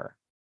store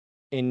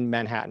in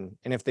Manhattan.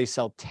 And if they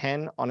sell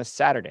 10 on a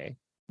Saturday,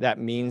 that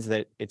means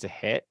that it's a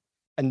hit.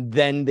 And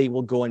then they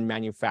will go and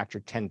manufacture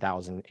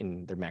 10,000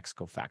 in their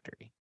Mexico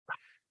factory.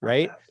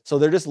 Right. So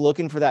they're just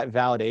looking for that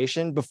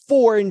validation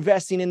before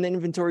investing in the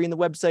inventory and the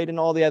website and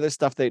all the other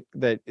stuff that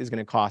is going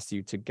to cost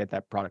you to get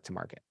that product to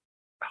market.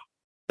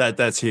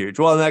 That's huge.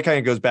 Well, and that kind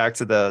of goes back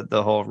to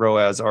the whole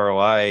ROAS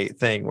ROI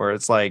thing where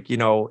it's like,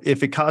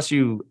 if it costs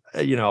you,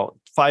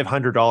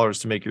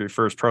 $500 to make your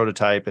first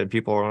prototype and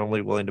people are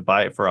only willing to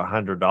buy it for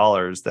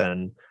 $100,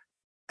 then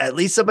at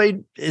least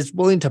somebody is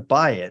willing to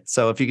buy it.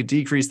 So if you could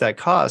decrease that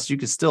cost, you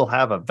could still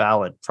have a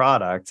valid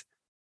product,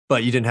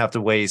 but you didn't have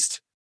to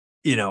waste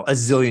 $1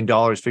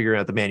 zillion figuring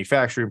out the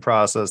manufacturing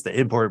process, the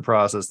importing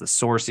process, the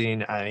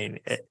sourcing. I mean,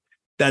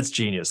 that's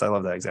genius. I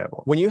love that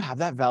example. When you have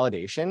that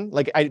validation,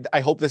 like I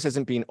hope this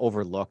isn't being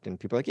overlooked and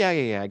people are like,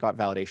 yeah, I got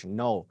validation.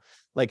 No,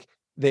 like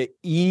the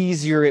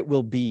easier it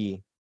will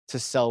be to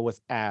sell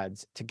with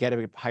ads, to get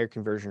a higher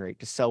conversion rate,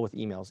 to sell with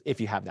emails if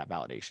you have that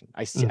validation.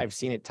 I've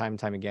seen it time and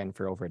time again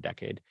for over a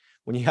decade.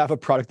 When you have a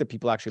product that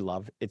people actually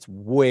love, it's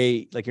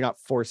way like you're not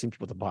forcing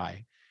people to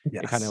buy.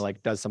 Yes. It kind of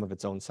like does some of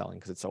its own selling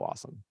because it's so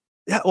awesome.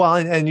 Yeah, well,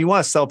 and you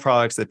want to sell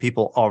products that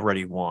people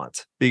already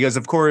want, because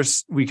of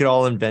course we could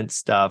all invent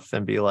stuff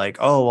and be like,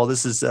 oh, well,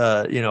 this is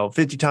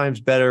 50 times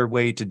better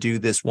way to do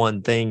this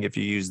one thing if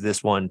you use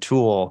this one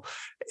tool,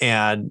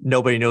 and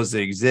nobody knows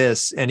it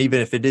exists. And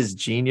even if it is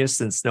genius,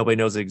 since nobody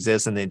knows it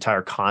exists and the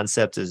entire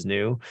concept is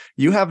new,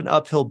 you have an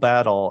uphill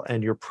battle,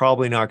 and you're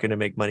probably not going to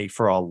make money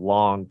for a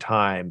long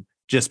time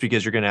just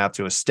because you're going to have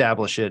to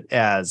establish it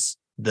as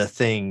the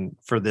thing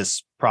for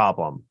this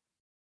problem.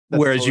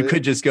 Whereas you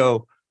could just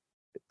go,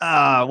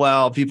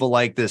 well, people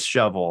like this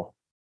shovel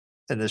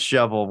and this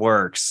shovel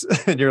works.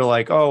 And you're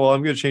like, oh, well,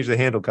 I'm going to change the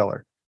handle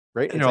color.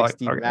 Right. And it's like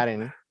Steve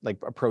Madden, like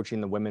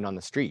approaching the women on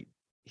the street.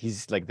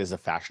 He's like, there's a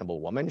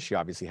fashionable woman. She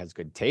obviously has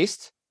good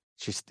taste.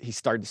 He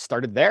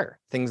started there.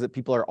 Things that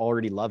people are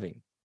already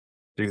loving.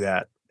 Do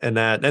that. And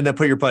then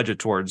put your budget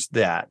towards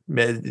that.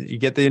 You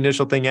get the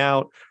initial thing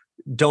out.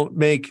 Don't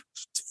make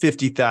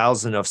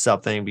 50,000 of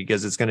something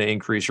because it's going to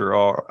increase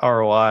your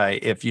ROI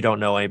if you don't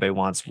know anybody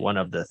wants one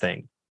of the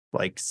thing.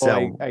 Like,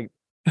 so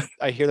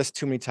I hear this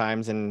too many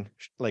times, and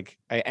like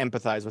I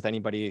empathize with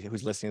anybody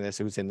who's listening to this,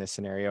 who's in this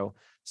scenario.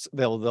 So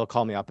they'll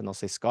call me up and they'll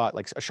say, Scott,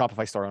 like a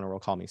Shopify store owner will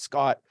call me,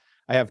 Scott,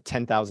 I have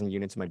 10,000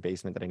 units in my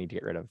basement that I need to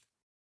get rid of.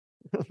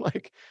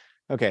 Like,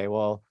 okay,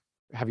 well,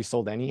 have you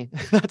sold any?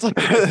 That's like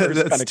the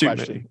first kind of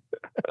question.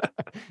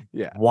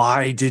 Yeah.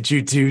 Why did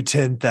you do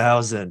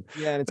 10,000?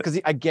 Yeah, and it's because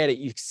I get it.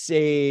 You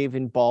save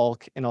in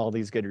bulk and all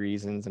these good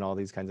reasons and all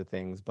these kinds of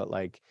things. But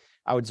like,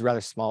 I would rather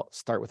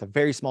start with a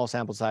very small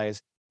sample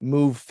size,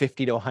 move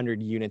 50 to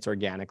 100 units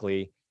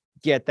organically,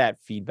 get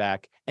that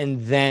feedback,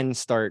 and then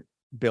start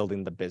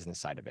building the business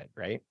side of it,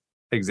 right?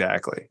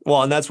 Exactly.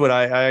 Well, and that's what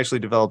I actually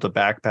developed a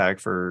backpack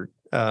for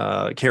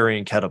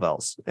carrying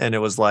kettlebells. And it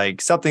was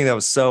like something that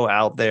was so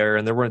out there,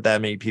 and there weren't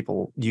that many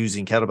people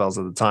using kettlebells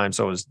at the time.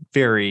 So it was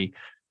very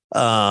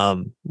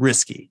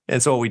risky.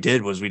 And so what we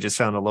did was we just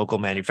found a local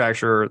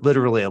manufacturer,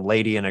 literally a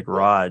lady in a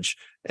garage,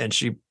 and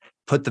she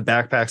put the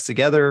backpacks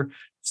together,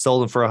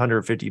 sold them for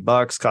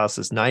 $150, cost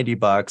us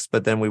 $90.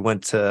 But then we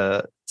went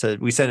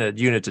we sent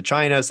a unit to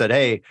China, said,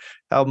 hey,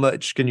 how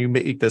much can you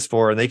make this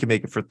for? And they can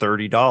make it for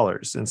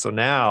 $30. And so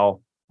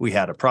now we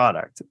had a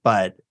product,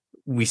 but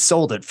we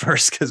sold it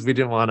first because we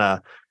didn't want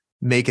to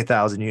make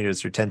 1,000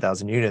 units or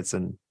 10,000 units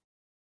and,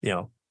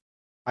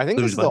 I think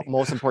this is money. the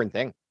most important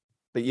thing.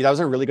 But that was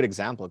a really good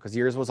example because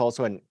yours was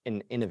also an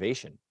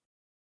innovation,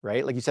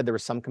 right? Like you said, there were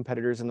some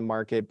competitors in the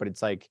market, but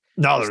it's like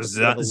no, there's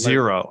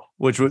zero,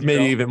 which would make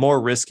it even more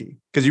risky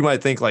because you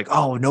might think like,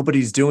 oh,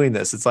 nobody's doing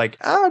this. It's like,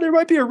 there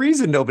might be a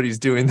reason nobody's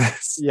doing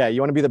this. Yeah,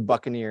 you want to be the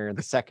buccaneer,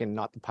 the second,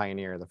 not the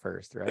pioneer, the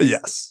first, right?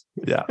 Yes,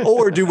 yeah.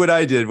 Or do what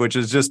I did, which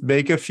is just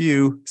make a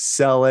few,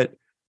 sell it.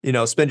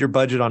 Spend your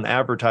budget on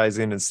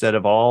advertising instead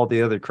of all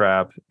the other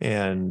crap,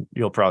 and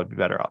you'll probably be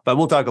better off. But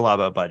we'll talk a lot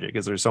about budget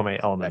because there's so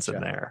many elements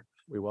in there.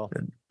 We will.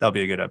 And that'll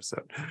be a good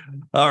episode.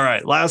 All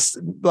right. Last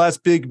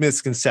big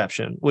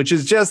misconception, which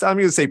is just, I'm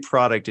going to say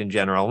product in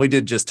general. We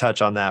did just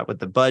touch on that with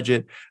the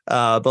budget.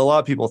 But a lot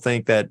of people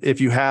think that if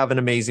you have an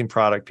amazing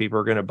product, people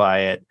are going to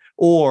buy it,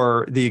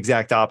 or the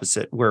exact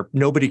opposite, where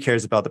nobody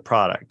cares about the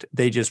product.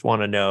 They just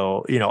want to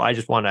know, I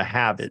just want to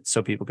have it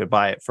so people could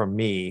buy it from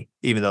me,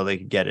 even though they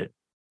could get it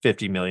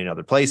 50 million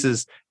other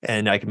places,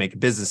 and I can make a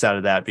business out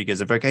of that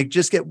because if I can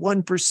just get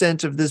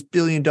 1% of this $1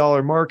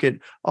 billion market,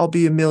 I'll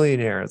be a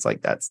millionaire. It's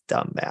like, that's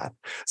dumb math.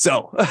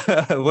 So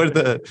what are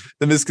the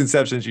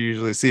misconceptions you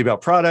usually see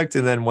about product?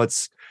 And then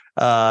what's,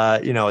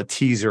 a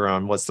teaser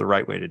on what's the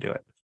right way to do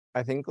it?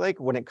 I think like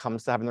when it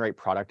comes to having the right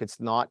product,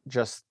 it's not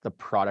just the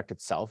product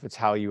itself, it's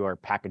how you are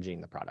packaging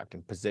the product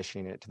and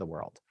positioning it to the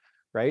world.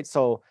 Right.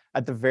 So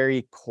at the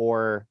very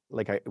core,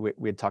 like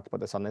we had talked about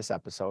this on this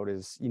episode,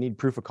 is you need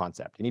proof of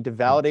concept. You need to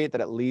validate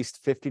that at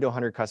least 50 to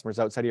 100 customers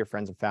outside of your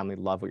friends and family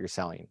love what you're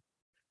selling.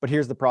 But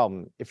here's the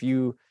problem. If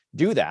you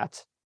do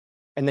that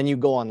and then you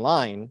go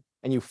online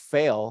and you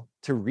fail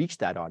to reach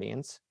that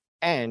audience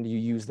and you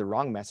use the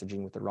wrong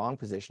messaging with the wrong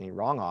positioning,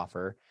 wrong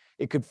offer,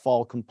 it could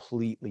fall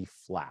completely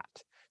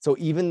flat. So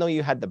even though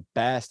you had the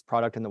best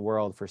product in the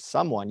world for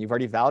someone, you've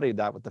already validated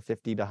that with the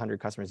 50 to 100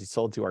 customers you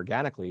sold to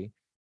organically,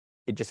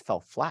 it just fell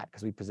flat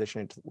because we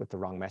positioned it with the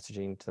wrong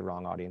messaging to the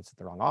wrong audience at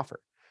the wrong offer,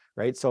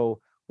 right? So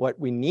what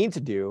we need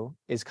to do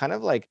is kind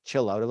of like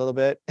chill out a little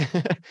bit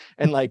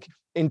and like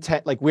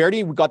intent, like we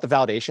already got the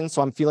validation.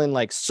 So I'm feeling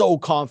like so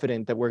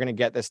confident that we're going to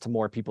get this to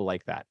more people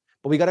like that.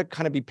 But we got to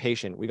kind of be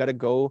patient. We got to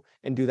go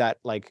and do that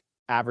like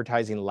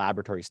advertising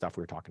laboratory stuff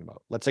we were talking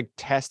about. Let's like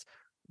test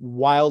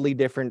wildly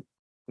different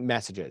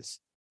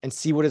messages and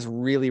see what is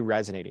really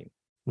resonating.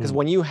 Because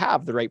when you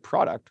have the right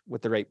product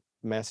with the right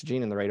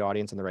messaging and the right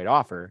audience and the right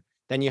offer,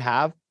 then you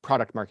have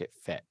product market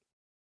fit,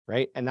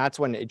 right? And that's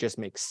when it just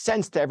makes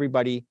sense to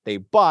everybody. They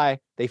buy,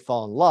 they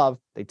fall in love,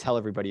 they tell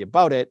everybody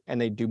about it,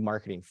 and they do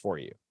marketing for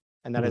you.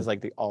 And that is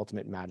like the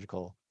ultimate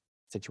magical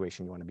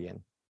situation you want to be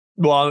in.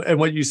 Well, and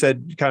what you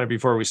said kind of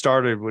before we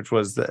started, which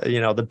was that,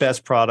 the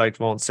best product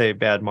won't save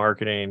bad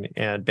marketing,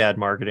 and bad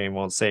marketing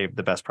won't save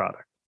the best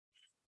product.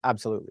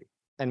 Absolutely.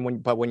 And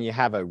when you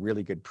have a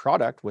really good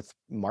product with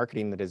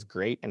marketing that is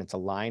great and it's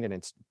aligned and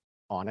it's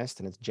honest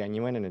and it's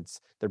genuine and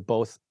they're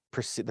both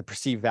the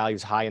perceived value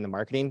is high in the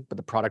marketing, but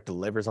the product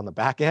delivers on the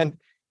back end,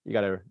 you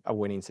got a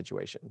winning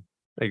situation.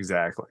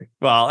 Exactly.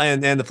 Well,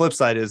 and the flip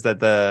side is that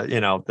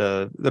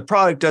the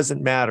product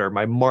doesn't matter.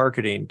 My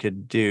marketing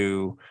could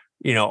do,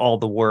 all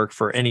the work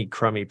for any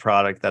crummy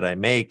product that I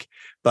make.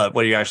 But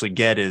what you actually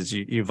get is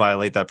you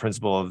violate that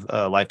principle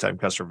of lifetime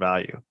customer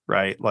value,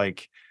 right?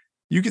 Like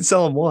you can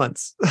sell them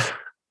once,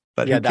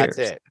 but yeah, who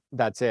cares?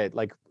 That's it.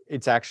 Like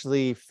it's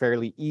actually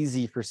fairly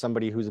easy for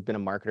somebody who's been a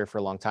marketer for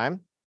a long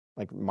time.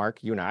 Like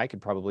Mark, you and I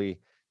could probably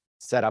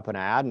set up an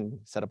ad and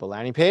set up a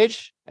landing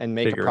page and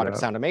make a product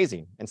sound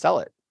amazing and sell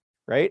it.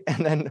 Right.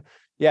 And then,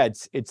 yeah,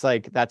 it's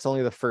like, that's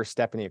only the first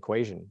step in the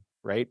equation,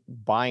 right?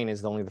 Buying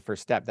is only the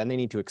first step. Then they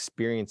need to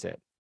experience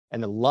it.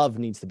 And the love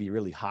needs to be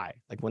really high.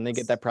 Like when they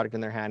get that product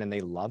in their hand and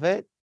they love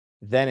it,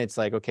 then it's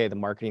like, okay, the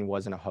marketing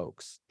wasn't a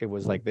hoax. It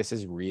was like, this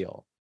is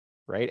real.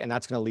 Right. And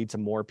that's going to lead to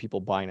more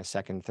people buying a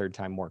second, third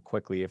time more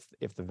quickly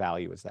if the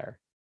value is there.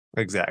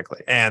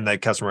 Exactly. And the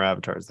customer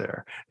avatar is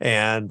there,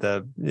 and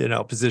the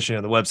positioning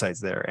of the website's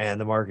there,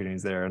 and the marketing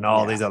is there, and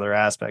all these other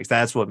aspects.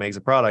 That's what makes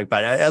a product.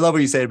 But I love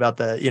what you say about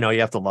you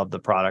have to love the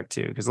product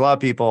too, because a lot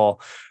of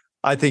people,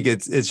 I think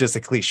it's just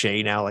a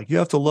cliche now, like you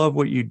have to love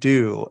what you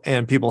do,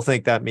 and people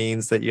think that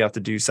means that you have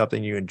to do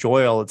something you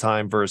enjoy all the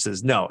time,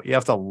 versus no, you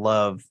have to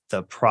love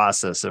the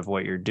process of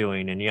what you're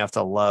doing, and you have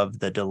to love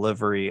the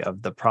delivery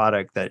of the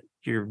product that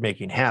you're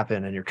making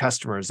happen and your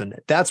customers. And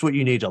that's what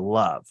you need to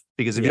love,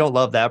 because if you don't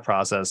love that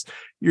process,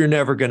 you're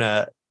never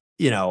gonna,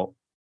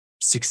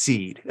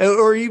 succeed.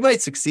 Or you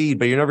might succeed,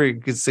 but you're never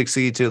going to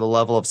succeed to the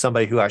level of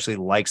somebody who actually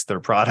likes their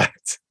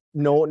product.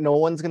 No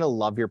one's gonna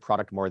love your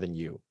product more than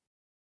you.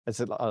 That's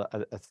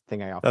a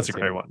thing I often That's a say,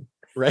 great one.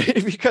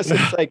 right? Because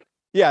it's like,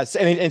 yes,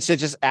 and it's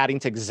just adding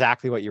to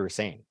exactly what you were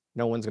saying.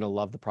 no one's going to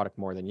love the product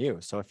more than you.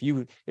 So if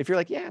you're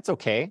like, yeah, it's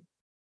okay,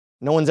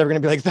 no one's ever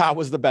going to be like, that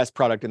was the best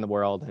product in the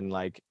world. And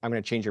like, I'm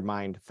going to change your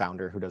mind,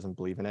 founder who doesn't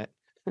believe in it.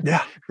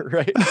 Yeah.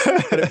 Right.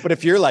 But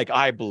if you're like,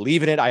 I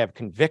believe in it, I have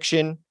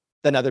conviction,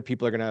 then other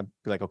people are going to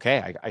be like,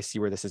 okay, I see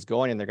where this is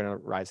going, and they're going to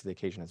rise to the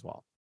occasion as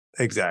well.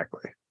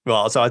 Exactly.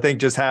 Well, so I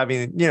think just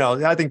having,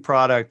 I think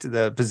product,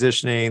 the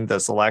positioning, the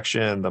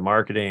selection, the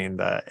marketing,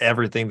 the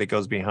everything that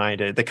goes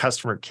behind it, the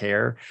customer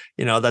care,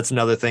 that's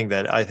another thing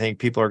that I think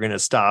people are going to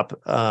stop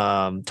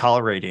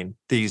tolerating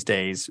these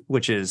days,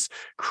 which is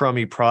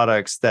crummy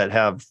products that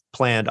have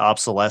planned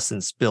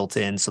obsolescence built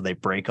in, so they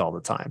break all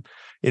the time.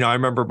 I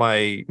remember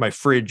my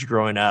fridge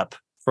growing up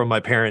from my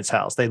parents'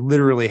 house. They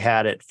literally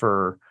had it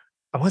for,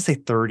 I want to say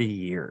 30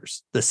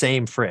 years, the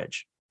same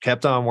fridge,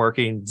 kept on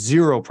working,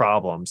 zero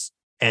problems.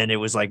 And it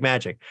was like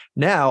magic.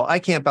 Now I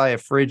can't buy a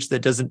fridge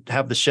that doesn't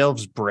have the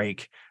shelves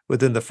break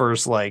within the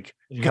first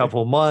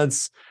couple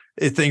months.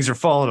 Things are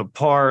falling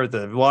apart.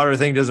 The water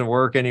thing doesn't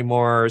work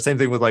anymore. Same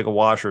thing with like a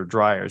washer or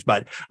dryers.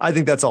 But I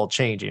think that's all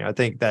changing. I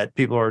think that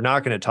people are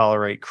not going to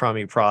tolerate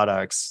crummy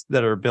products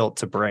that are built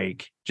to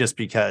break just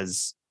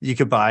because you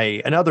could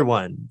buy another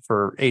one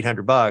for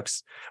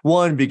 $800.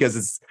 One,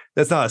 because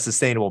that's not a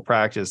sustainable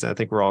practice. And I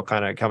think we're all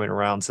kind of coming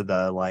around to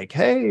the like,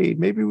 hey,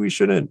 maybe we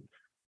shouldn't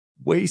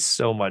waste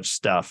so much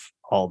stuff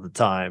all the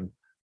time.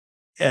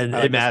 And I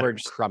like it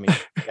matters. This word crummy.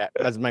 Yeah,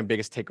 that's my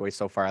biggest takeaway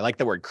so far. I like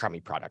the word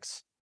crummy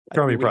products.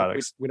 Crummy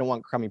products. We don't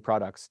want crummy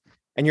products.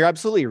 And you're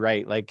absolutely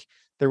right. Like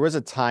there was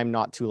a time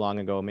not too long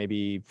ago,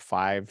 maybe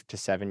 5 to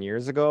 7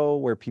 years ago,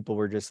 where people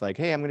were just like,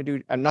 hey,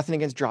 I'm nothing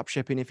against drop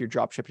shipping. If you're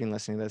drop shipping,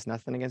 listening to this,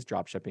 nothing against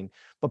drop shipping.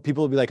 But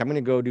people will be like, I'm going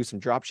to go do some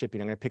drop shipping.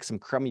 I'm going to pick some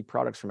crummy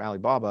products from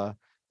Alibaba,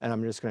 and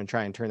I'm just going to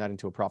try and turn that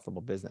into a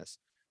profitable business.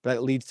 But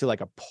it leads to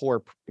like a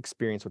poor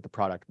experience with the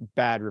product,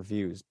 bad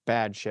reviews,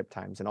 bad ship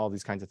times, and all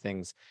these kinds of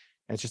things.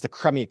 And it's just a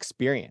crummy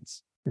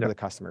experience for the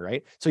customer,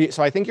 right?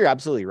 So I think you're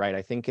absolutely right.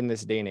 I think in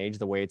this day and age,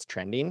 the way it's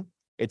trending,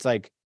 it's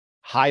like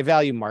high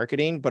value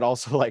marketing, but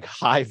also like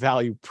high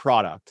value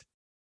product,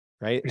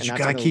 right? And you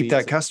got to keep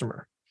that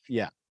customer.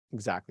 Yeah,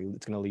 exactly.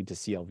 It's going to lead to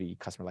CLV,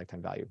 customer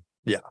lifetime value.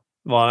 Yeah.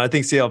 Well, I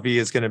think CLV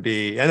is going to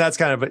be, and that's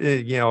kind of,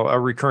 a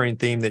recurring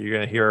theme that you're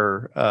going to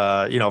hear,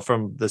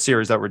 from the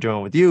series that we're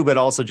doing with you, but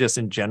also just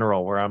in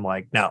general, where I'm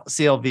like, now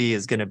CLV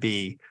is going to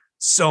be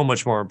so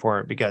much more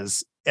important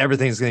because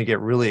everything's going to get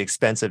really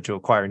expensive to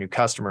acquire new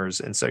customers.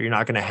 And so you're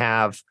not going to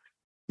have,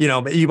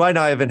 you might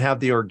not even have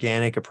the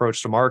organic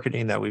approach to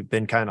marketing that we've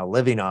been kind of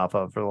living off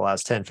of for the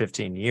last 10,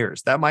 15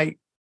 years.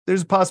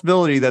 There's a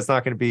possibility that's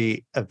not going to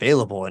be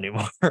available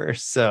anymore.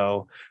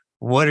 So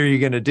what are you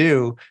going to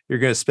do? You're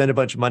going to spend a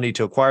bunch of money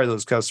to acquire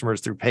those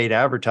customers through paid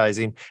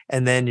advertising.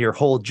 And then your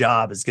whole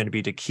job is going to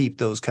be to keep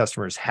those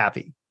customers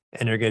happy.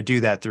 And you're going to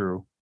do that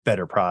through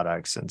better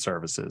products and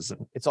services.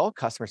 And it's all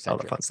customer centric.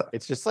 All the fun stuff.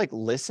 It's just like,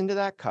 listen to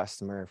that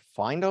customer,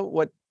 find out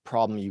what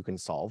problem you can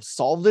solve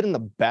it in the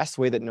best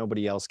way that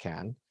nobody else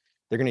can.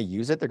 They're going to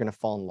use it. They're going to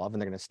fall in love,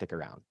 and they're going to stick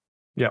around.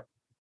 Yep.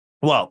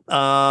 Well,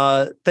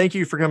 thank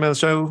you for coming on the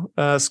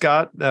show,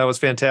 Scott. That was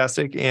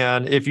fantastic.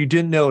 And if you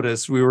didn't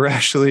notice, we were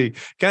actually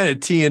kind of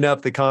teeing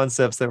up the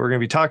concepts that we're going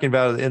to be talking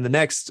about in the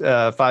next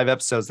 5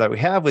 episodes that we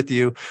have with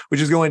you,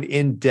 which is going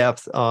in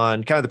depth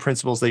on kind of the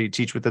principles that you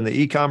teach within the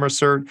e-commerce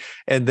cert,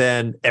 and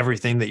then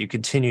everything that you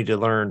continue to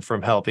learn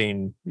from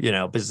helping,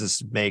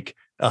 businesses make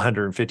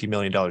 $150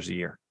 million a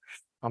year.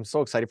 I'm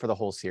so excited for the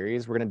whole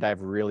series. We're going to dive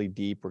really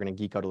deep. We're going to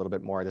geek out a little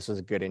bit more. This was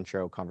a good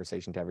intro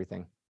conversation to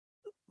everything.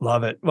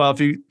 Love it. Well,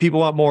 if people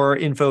want more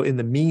info in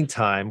the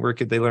meantime, where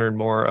could they learn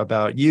more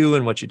about you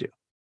and what you do?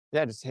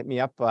 Yeah, just hit me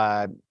up.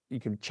 You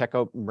can check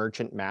out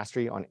Merchant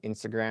Mastery on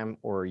Instagram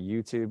or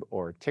YouTube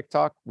or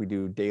TikTok. We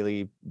do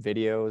daily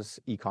videos,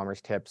 e-commerce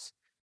tips,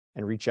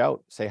 and reach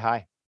out, say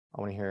hi.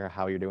 I want to hear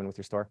how you're doing with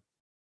your store.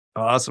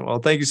 Awesome. Well,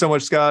 thank you so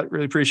much, Scott.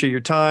 Really appreciate your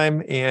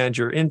time and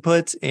your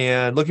input,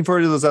 and looking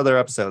forward to those other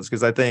episodes,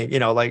 because I think,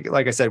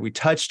 like I said, we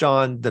touched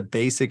on the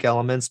basic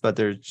elements, but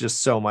there's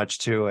just so much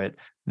to it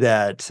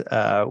that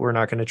we're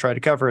not going to try to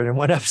cover it in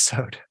one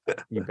episode.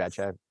 You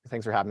betcha.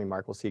 Thanks for having me,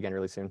 Mark. We'll see you again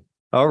really soon.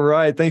 All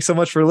right. Thanks so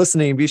much for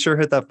listening. Be sure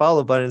to hit that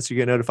follow button so you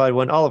get notified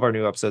when all of our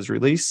new episodes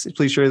release.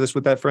 Please share this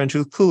with that friend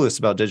who's clueless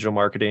about digital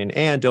marketing.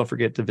 And don't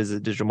forget to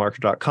visit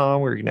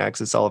digitalmarketer.com, where you can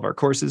access all of our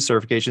courses,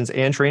 certifications,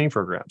 and training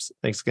programs.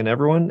 Thanks again,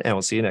 everyone, and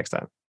we'll see you next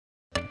time.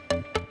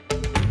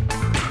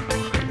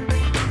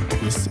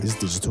 This is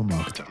Digital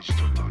Marketer.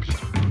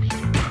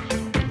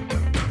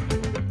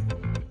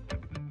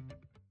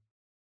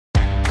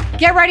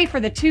 Get ready for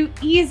the 2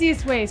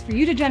 easiest ways for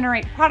you to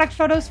generate product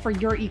photos for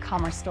your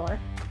e-commerce store.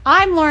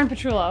 I'm Lauren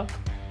Petrullo,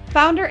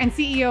 founder and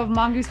CEO of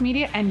Mongoose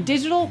Media and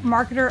Digital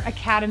Marketer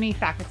Academy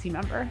faculty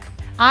member.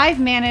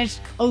 I've managed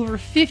over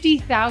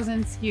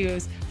 50,000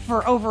 SKUs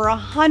for over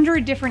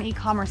 100 different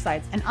e-commerce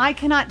sites, and I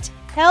cannot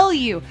tell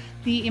you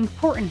the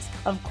importance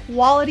of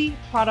quality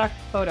product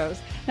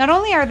photos. Not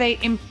only are they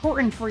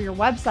important for your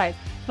website,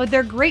 but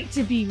they're great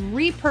to be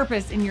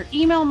repurposed in your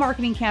email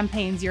marketing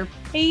campaigns, your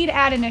paid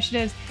ad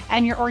initiatives,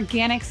 and your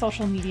organic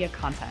social media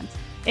content.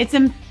 It's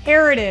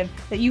imperative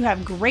that you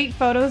have great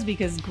photos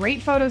because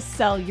great photos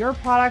sell your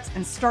products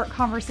and start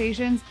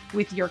conversations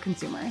with your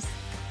consumers.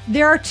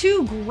 There are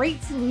two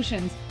great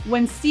solutions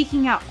when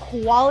seeking out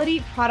quality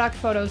product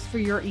photos for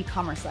your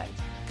e-commerce site.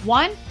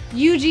 One,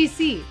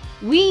 UGC.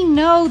 We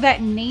know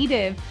that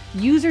native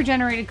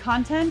user-generated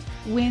content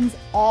wins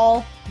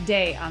all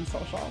day on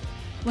social.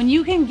 When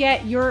you can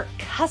get your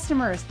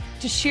customers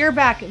to share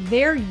back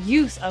their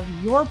use of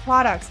your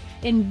products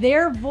in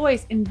their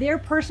voice, in their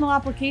personal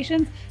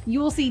applications, you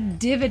will see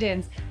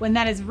dividends when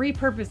that is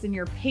repurposed in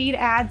your paid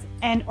ads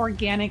and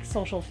organic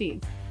social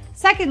feeds.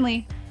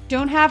 Secondly,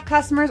 don't have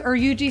customers or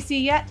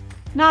UGC yet?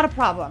 Not a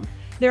problem.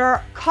 There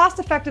are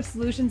cost-effective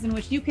solutions in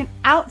which you can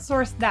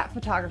outsource that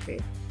photography.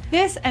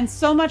 This and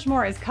so much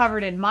more is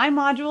covered in my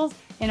modules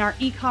in our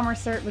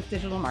e-commerce cert with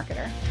Digital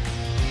Marketer.